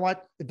you know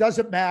what? It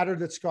doesn't matter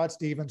that Scott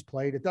Stevens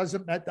played. It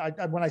doesn't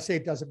matter. When I say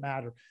it doesn't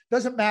matter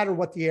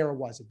what the era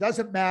was. It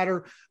doesn't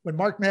matter when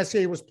Mark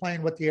Messier was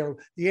playing what the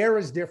era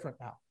is different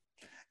now.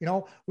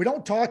 We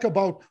don't talk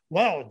about,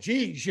 well,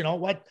 geez,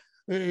 what?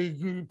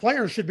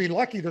 Players should be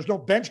lucky there's no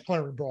bench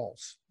clearing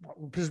balls,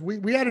 because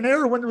we had an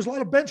era when there was a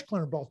lot of bench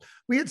clearing balls.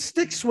 We had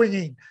stick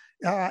swinging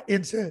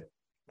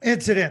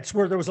incidents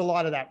where there was a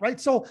lot of that, right?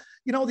 So,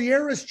 the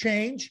eras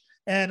change,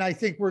 and I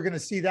think we're going to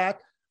see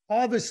that.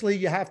 Obviously,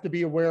 you have to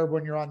be aware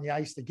when you're on the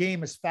ice. The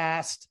game is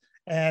fast.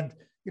 And,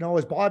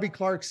 as Bobby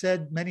Clark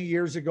said many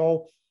years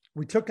ago,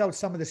 we took out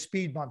some of the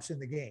speed bumps in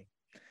the game.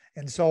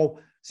 And so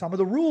some of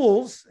the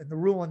rules and the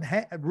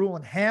rule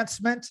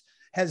enhancement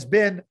has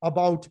been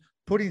about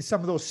putting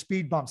some of those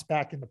speed bumps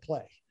back into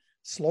play,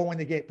 slowing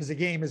the game, because the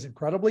game is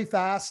incredibly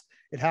fast.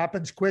 It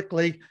happens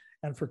quickly.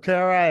 And for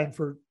Kara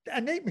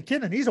and Nate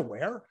McKinnon, he's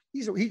aware.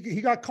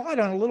 He got caught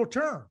on a little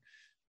turn.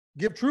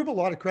 Give Trouba a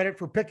lot of credit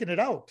for picking it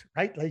out,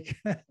 right?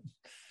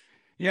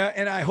 Yeah,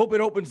 and I hope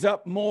it opens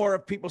up more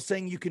of people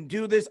saying you can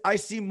do this. I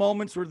see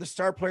moments where the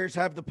star players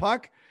have the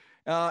puck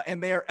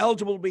and they are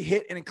eligible to be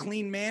hit in a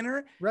clean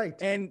manner. Right.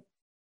 And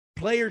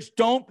players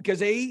don't,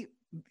 because I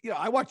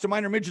watched the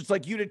minor midgets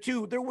like you did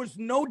too. There was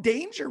no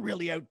danger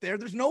really out there.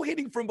 There's no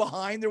hitting from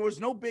behind. There was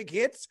no big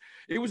hits.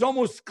 It was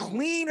almost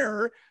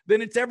cleaner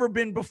than it's ever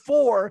been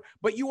before,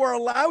 but you are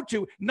allowed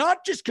to,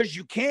 not just because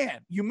you can.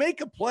 You make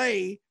a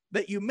play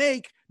that you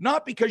make,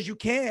 not because you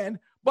can,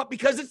 but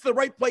because it's the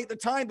right play at the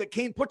time, that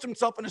Kane puts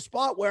himself in a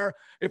spot where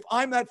if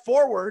I'm that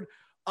forward,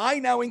 I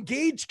now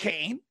engage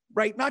Kane,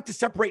 right? Not to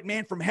separate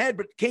man from head,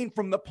 but Kane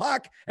from the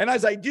puck. And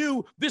as I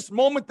do, this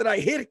moment that I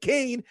hit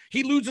Kane,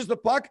 he loses the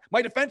puck,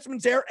 my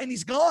defenseman's there, and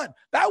he's gone.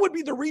 That would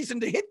be the reason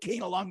to hit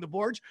Kane along the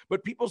boards.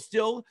 But people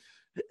still,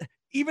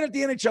 even at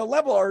the NHL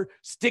level, are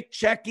stick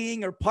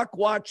checking or puck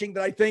watching,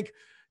 that I think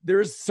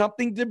there's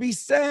something to be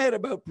said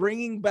about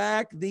bringing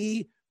back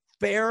the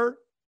fair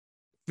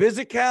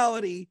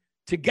physicality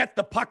to get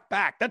the puck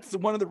back. That's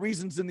one of the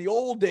reasons in the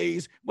old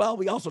days. Well,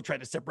 we also tried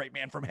to separate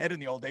man from head in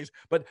the old days,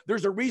 but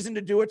there's a reason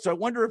to do it. So I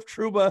wonder if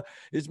Trouba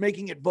is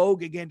making it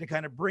vogue again to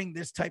kind of bring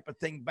this type of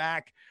thing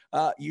back.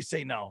 You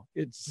say no.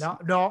 It's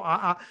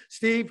no.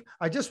 Steve,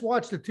 I just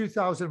watched the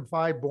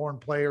 2005 born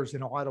players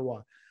in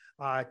Ottawa.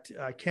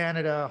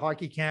 Canada,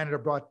 Hockey Canada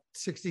brought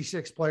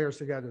 66 players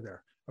together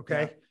there.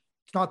 Okay. Yeah.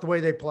 It's not the way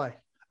they play.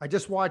 I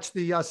just watched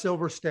the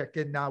Silver Stick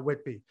in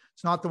Whitby.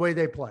 It's not the way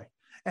they play.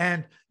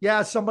 And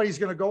yeah, somebody's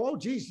going to go, oh,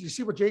 geez, you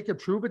see what Jacob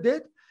Trouba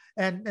did?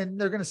 And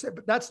they're going to say,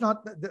 but that's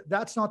not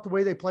the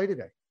way they play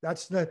today.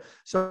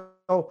 So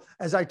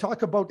as I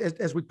talk about,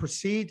 as we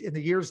proceed in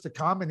the years to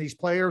come, and these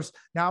players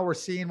now we're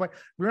seeing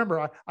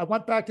remember, I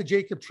went back to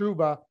Jacob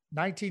Trouba,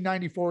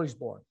 1994, he's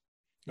born.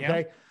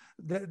 Okay. Yeah.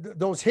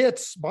 those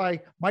hits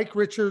by Mike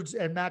Richards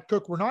and Matt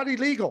Cook were not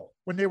illegal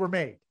when they were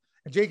made.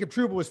 And Jacob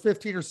Trouba was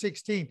 15 or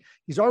 16.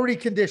 He's already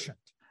conditioned.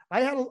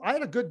 I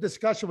had a good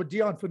discussion with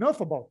Dion Phaneuf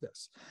about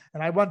this.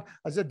 And I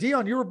said,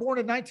 Dion, you were born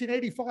in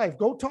 1985.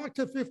 Go talk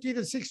to 15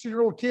 and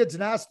 16-year-old kids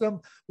and ask them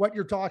what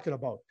you're talking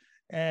about.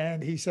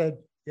 And he said,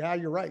 yeah,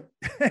 you're right.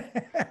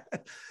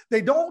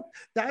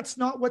 That's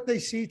not what they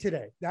see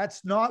today.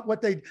 That's not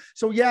what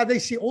so yeah, they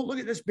see, oh, look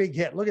at this big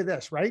hit. Look at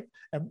this, right?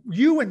 And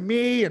you and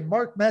me and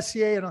Mark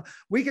Messier, and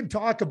we can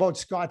talk about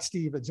Scott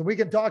Stevens and we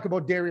can talk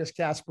about Darius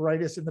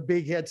Kasparaitis and the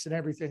big hits and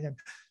everything. And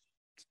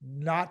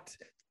not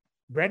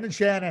Brendan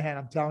Shanahan,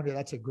 I'm telling you,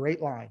 that's a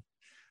great line.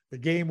 The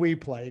game we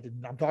played,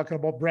 and I'm talking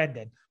about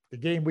Brendan, the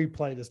game we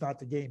played is not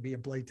the game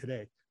being played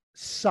today.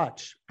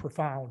 Such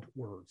profound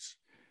words.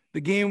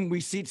 The game we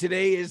see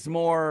today is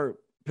more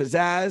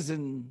pizzazz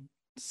and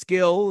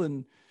skill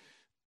and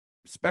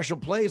special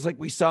plays like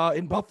we saw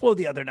in Buffalo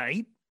the other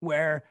night,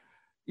 where,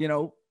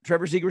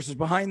 Trevor Zegras is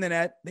behind the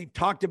net. They've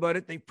talked about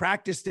it. They've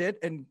practiced it.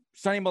 And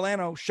Sonny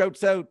Milano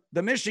shouts out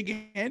the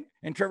Michigan.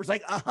 And Trevor's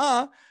like,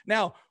 uh-huh.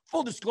 Now,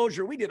 full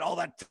disclosure, we did all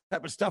that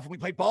type of stuff when we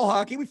played ball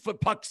hockey. We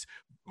flipped pucks.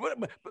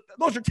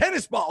 Those are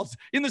tennis balls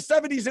in the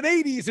 70s and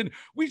 80s. And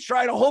we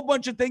tried a whole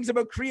bunch of things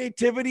about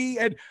creativity.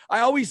 And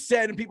I always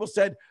said, and people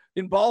said,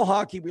 in ball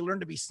hockey, we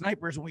learned to be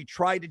snipers when we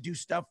tried to do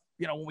stuff,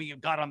 when we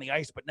got on the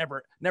ice, but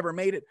never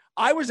made it.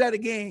 I was at a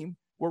game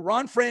where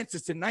Ron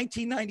Francis in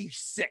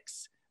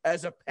 1996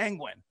 as a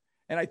Penguin.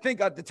 And I think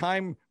at the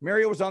time,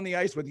 Mario was on the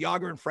ice with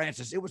Yager and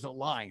Francis. It was a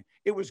line.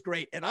 It was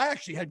great. And I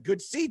actually had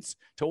good seats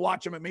to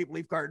watch him at Maple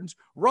Leaf Gardens.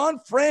 Ron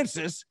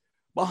Francis,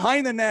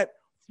 behind the net,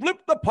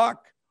 flipped the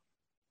puck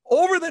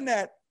over the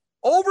net,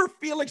 over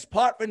Felix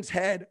Potvin's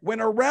head,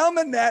 went around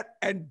the net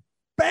and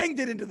banged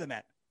it into the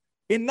net.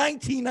 In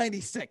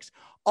 1996,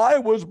 I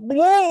was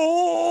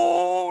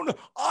blown.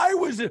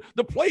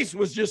 The place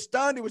was just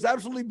stunned. It was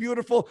absolutely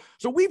beautiful.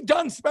 So we've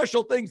done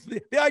special things.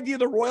 The idea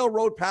of the Royal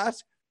Road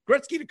Pass,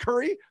 Gretzky to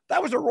Curry,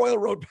 that was a Royal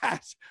Road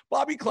Pass.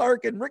 Bobby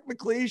Clark and Rick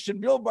McLeish and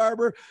Bill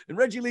Barber and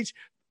Reggie Leach.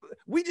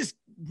 We just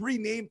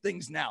renamed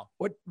things now.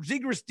 What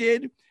Zegras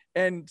did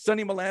and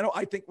Sonny Milano,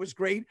 I think, was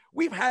great.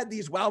 We've had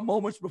these wow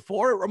moments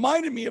before. It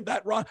reminded me of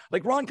that Ron.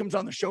 Like Ron comes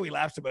on the show, he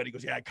laughs about it. He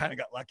goes, yeah, I kind of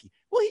got lucky.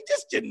 Well, he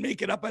just didn't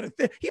make it up out of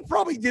thin. He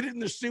probably did it in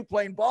the soup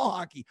playing ball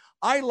hockey.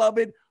 I love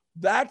it.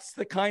 That's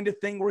the kind of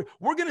thing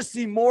we're going to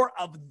see more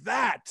of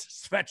that,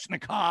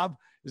 Svechnikov,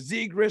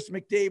 Zegras,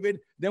 McDavid,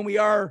 than we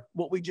are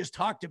what we just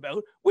talked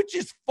about, which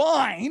is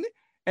fine.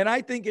 And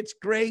I think it's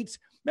great.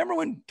 Remember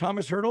when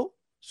Thomas Hertl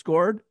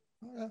scored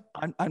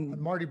on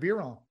Marty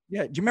Biron?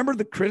 Yeah. Do you remember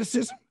the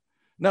criticism?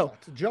 No,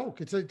 it's a joke.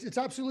 It's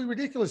absolutely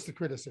ridiculous, the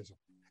criticism.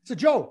 It's a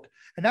joke.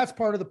 And that's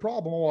part of the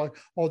problem.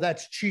 Oh,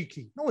 that's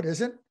cheeky. No, it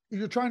isn't.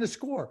 You're trying to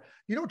score.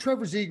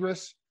 Trevor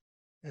Zegras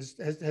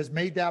has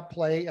made that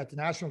play at the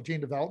National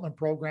Team Development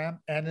Program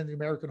and in the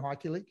American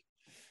Hockey League.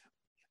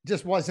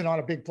 Just wasn't on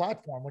a big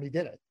platform when he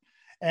did it.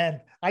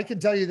 And I can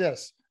tell you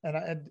this,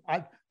 and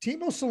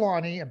Timo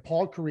Solani and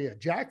Paul Correa,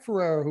 Jack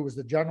Ferrera, who was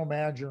the general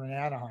manager in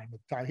Anaheim at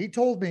the time, he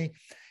told me,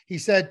 he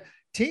said,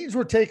 teams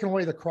were taking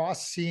away the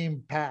cross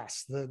seam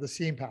pass, the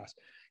seam pass.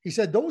 He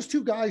said those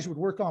two guys would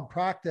work on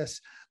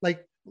practice,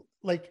 like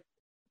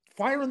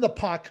firing the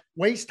puck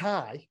waist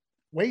high,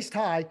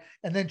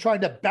 and then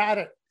trying to bat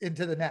it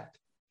into the net.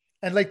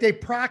 And they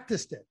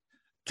practiced it.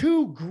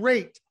 Two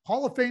great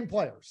Hall of Fame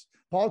players,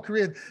 Paul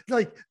Correa,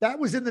 that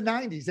was in the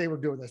 90s. They were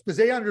doing this because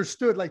they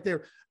understood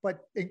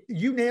but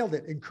you nailed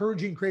it.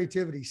 Encouraging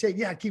creativity, saying,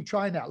 yeah, keep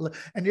trying that.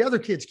 And the other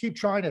kids keep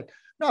trying it,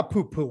 not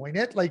poo-pooing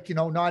it,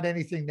 not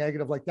anything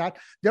negative like that.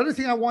 The other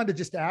thing I wanted to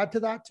just add to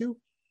that too,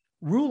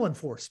 rule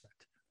enforcement,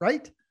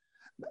 right?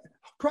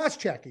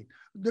 Cross-checking.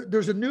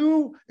 There's a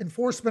new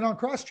enforcement on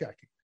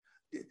cross-checking.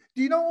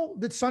 Do you know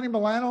that Sonny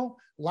Milano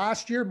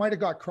last year might've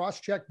got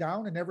cross-checked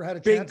down and never had a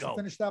chance to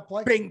finish that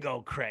play?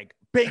 Bingo, Craig.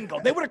 Bingo.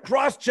 They would have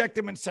cross-checked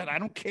him and said, I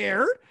don't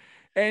care.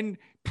 And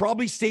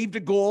probably saved a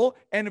goal.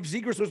 And if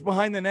Zegras was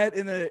behind the net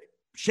in the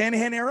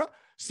Shanahan era,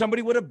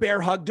 somebody would have bear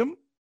hugged him.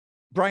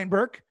 Brian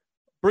Burke,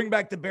 bring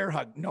back the bear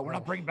hug. No, we're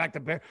not bringing back the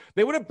bear.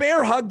 They would have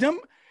bear hugged him.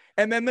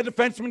 And then the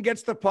defenseman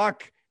gets the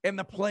puck and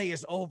the play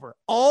is over.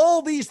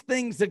 All these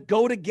things that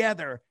go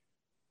together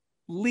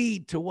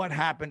lead to what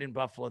happened in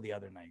Buffalo the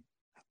other night.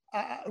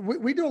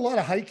 We do a lot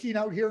of hiking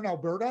out here in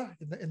Alberta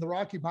in the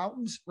Rocky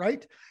Mountains,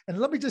 right? And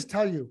let me just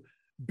tell you,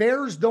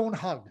 bears don't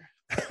hug.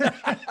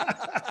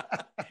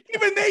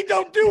 Even they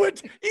don't do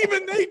it.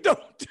 Even they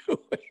don't do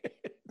it.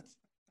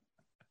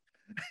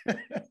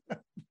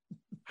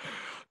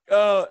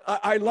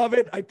 I love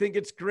it. I think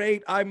it's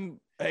great.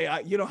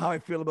 You know how I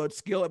feel about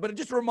skill, but it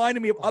just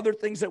reminded me of other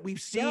things that we've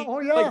seen. Yeah, oh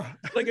yeah.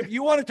 Like if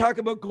you want to talk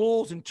about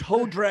goals and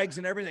toe drags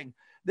and everything,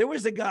 there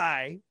was a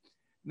guy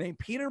named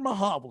Peter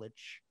Mahovlich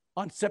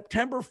on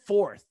September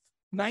 4th,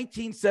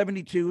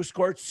 1972, who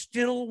scored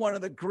still one of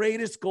the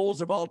greatest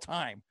goals of all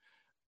time.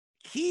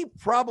 He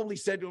probably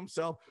said to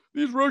himself,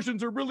 these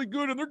Russians are really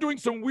good and they're doing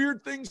some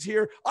weird things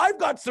here. I've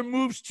got some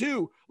moves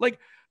too. Like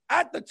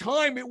at the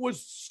time, it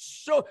was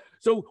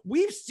so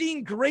we've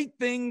seen great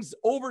things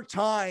over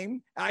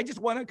time. I just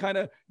want to kind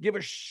of give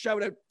a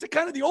shout out to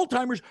kind of the old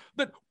timers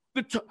that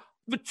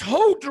the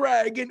toe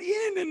drag and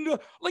in and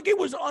like it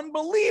was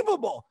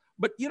unbelievable.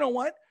 But you know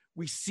what?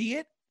 We see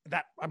it.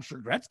 That I'm sure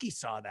Gretzky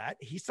saw that.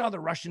 He saw the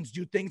Russians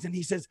do things and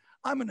he says,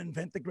 I'm going to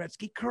invent the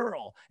Gretzky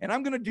curl and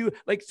I'm going to do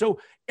like, so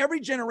every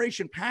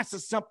generation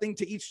passes something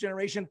to each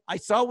generation. I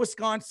saw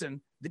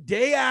Wisconsin the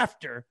day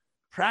after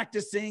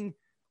practicing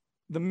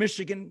the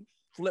Michigan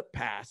flip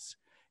pass.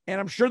 And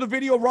I'm sure the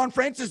video of Ron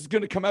Francis is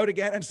going to come out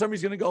again and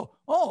somebody's going to go,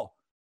 oh,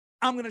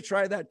 I'm going to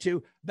try that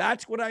too.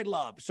 That's what I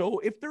love. So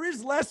if there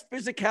is less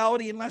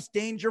physicality and less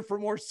danger for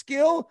more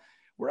skill,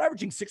 we're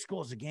averaging 6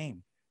 goals a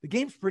game. The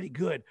game's pretty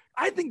good.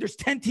 I think there's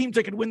 10 teams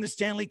that could win the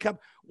Stanley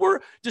Cup. We're,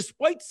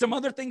 despite some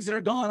other things that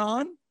are going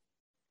on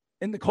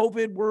in the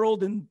COVID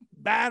world and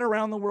bad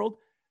around the world,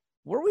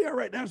 where we are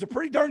right now is a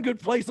pretty darn good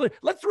place.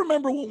 Let's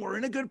remember when we're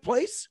in a good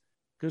place,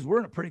 because we're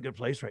in a pretty good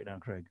place right now,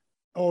 Craig.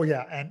 Oh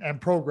yeah.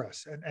 And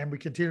progress. And we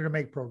continue to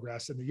make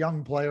progress. And the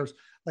young players,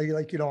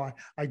 like, you know,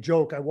 I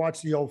joke, I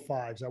watched the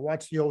 05s, I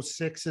watched the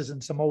 06s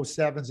and some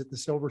 07s at the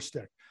Silver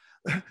Stick.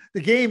 The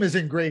game is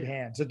in great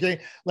hands.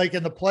 Okay. Like,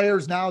 and the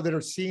players now that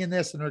are seeing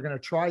this and are going to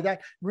try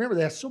that. Remember,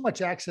 they have so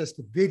much access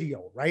to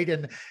video, right?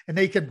 And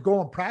they can go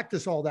and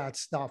practice all that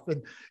stuff.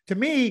 And to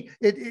me,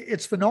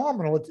 it's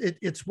phenomenal.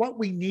 It's what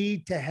we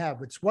need to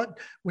have. It's what,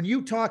 when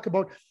you talk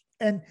about,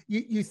 and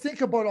you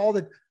think about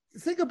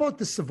think about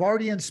the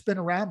Savardian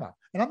Spinorama.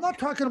 And I'm not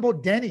talking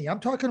about Denny. I'm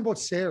talking about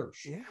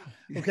Serge.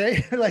 Yeah.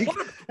 Okay. Like,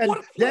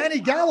 Danny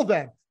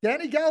Gallivan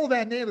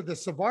named it the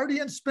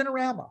Savardian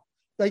Spinorama.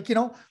 Like, you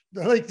know,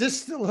 like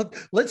this,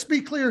 let's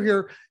be clear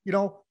here. You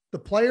know, the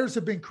players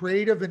have been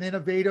creative and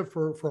innovative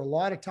for a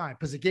lot of time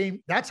because the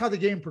game, that's how the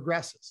game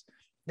progresses.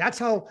 That's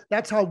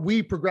how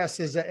we progress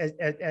as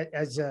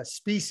a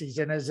species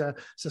and as a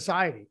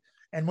society.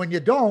 And when you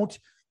don't,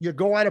 you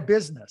go out of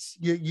business.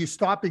 You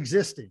stop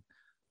existing.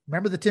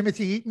 Remember the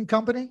Timothy Eaton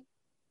Company?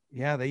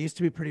 Yeah, they used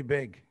to be pretty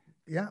big.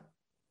 Yeah.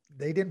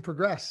 They didn't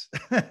progress.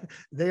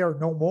 They are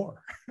no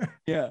more.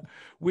 Yeah.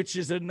 Which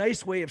is a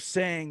nice way of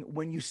saying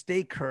when you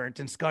stay current,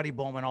 and Scotty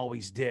Bowman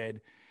always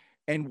did,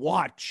 and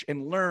watch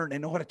and learn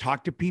and know how to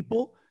talk to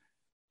people.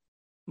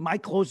 My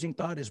closing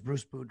thought is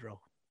Bruce Boudreau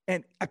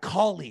and a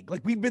colleague.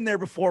 Like, we've been there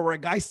before where a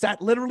guy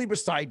sat literally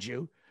beside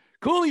you.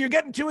 Cooley, you're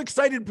getting too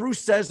excited, Bruce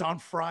says on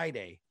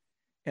Friday.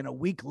 And a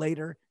week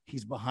later,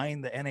 he's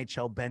behind the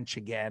NHL bench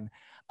again.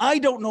 I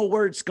don't know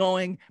where it's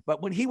going,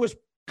 but when he was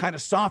kind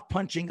of soft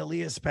punching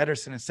Elias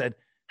Pettersson and said,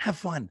 have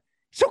fun.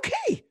 It's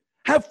okay.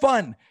 Have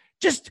fun.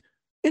 Just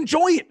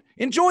enjoy it.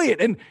 Enjoy it.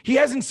 And he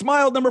hasn't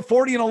smiled number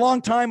 40 in a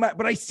long time,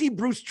 but I see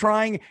Bruce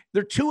trying.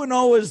 They're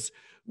 2-0 as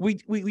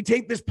we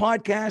tape this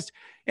podcast,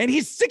 and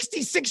he's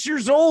 66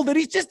 years old and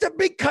he's just a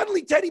big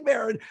cuddly teddy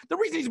bear. And the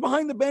reason he's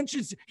behind the bench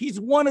is he's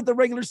won at the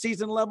regular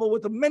season level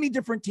with many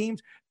different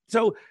teams.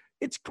 So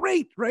it's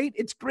great, right?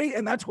 It's great.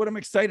 And that's what I'm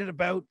excited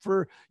about.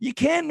 You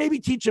can maybe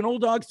teach an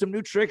old dog some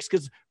new tricks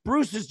because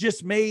Bruce has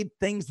just made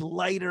things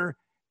lighter.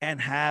 And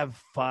have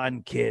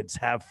fun, kids.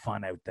 Have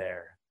fun out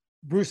there.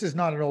 Bruce is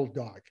not an old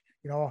dog.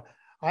 You know,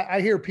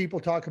 I hear people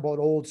talk about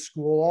old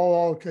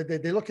school. Oh,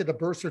 they look at the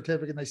birth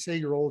certificate and they say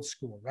you're old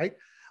school, right?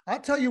 I'll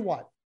tell you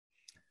what.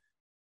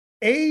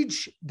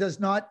 Age does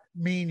not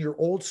mean you're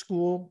old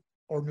school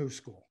or new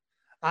school.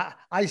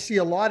 I see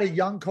a lot of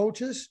young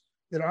coaches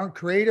that aren't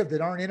creative,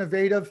 that aren't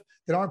innovative,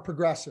 that aren't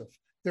progressive.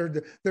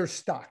 They're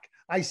stuck.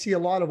 I see a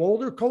lot of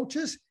older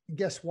coaches, and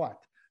guess what?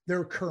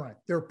 They're current,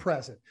 they're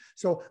present.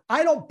 So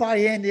I don't buy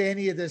into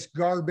any of this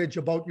garbage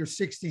about you're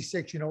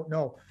 66, you don't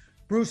know.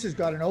 Bruce has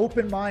got an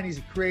open mind. He's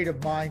a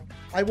creative mind.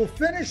 I will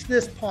finish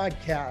this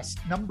podcast,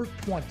 number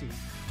 20,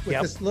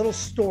 with this little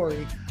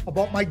story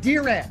about my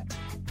dear aunt.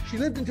 She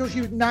lived until she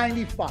was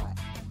 95.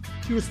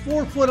 She was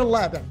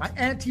 4'11", my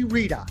Auntie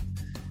Rita.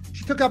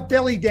 She took up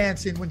belly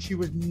dancing when she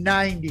was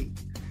 90.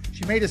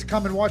 She made us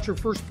come and watch her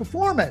first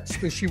performance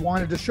because she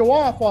wanted to show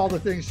off all the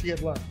things she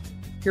had learned.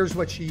 Here's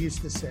what she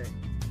used to say.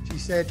 She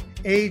said,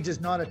 age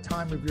is not a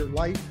time of your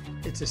life,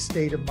 it's a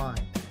state of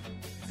mind.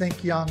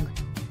 Think young,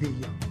 be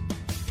young.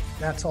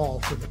 That's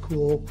all for the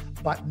Cool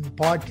Button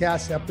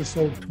Podcast,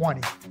 episode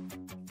 20.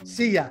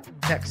 See ya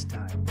next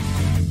time.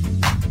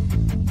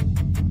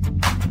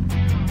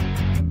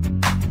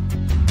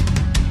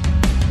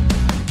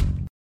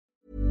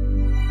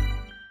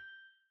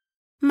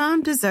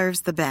 Mom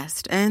deserves the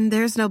best, and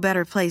there's no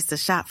better place to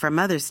shop for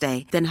Mother's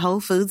Day than Whole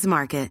Foods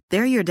Market.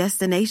 They're your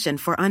destination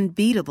for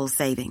unbeatable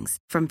savings,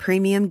 from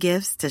premium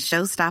gifts to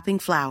show-stopping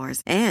flowers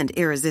and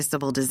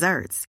irresistible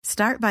desserts.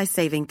 Start by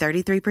saving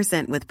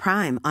 33% with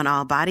Prime on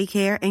all body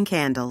care and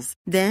candles.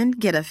 Then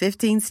get a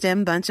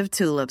 15-stem bunch of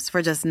tulips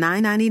for just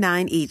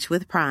 $9.99 each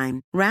with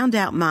Prime. Round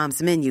out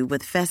Mom's menu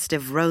with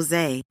festive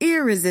rosé,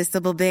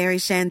 irresistible berry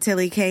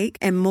chantilly cake,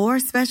 and more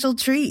special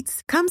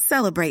treats. Come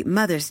celebrate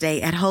Mother's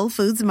Day at Whole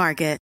Foods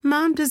Market.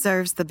 Mom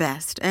deserves the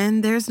best,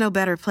 and there's no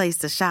better place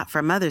to shop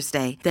for Mother's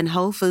Day than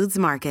Whole Foods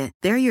Market.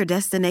 They're your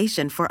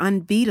destination for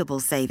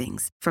unbeatable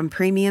savings, from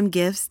premium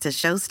gifts to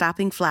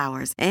show-stopping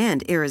flowers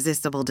and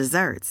irresistible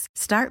desserts.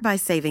 Start by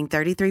saving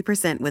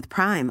 33% with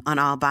Prime on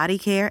all body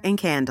care and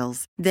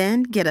candles.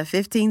 Then get a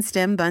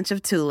 15-stem bunch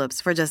of tulips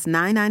for just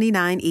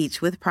 $9.99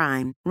 each with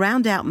Prime.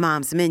 Round out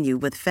Mom's menu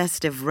with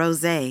festive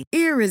rosé,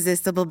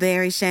 irresistible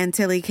berry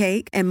chantilly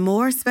cake, and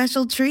more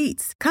special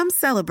treats. Come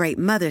celebrate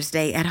Mother's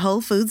Day at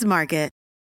Whole Foods Market.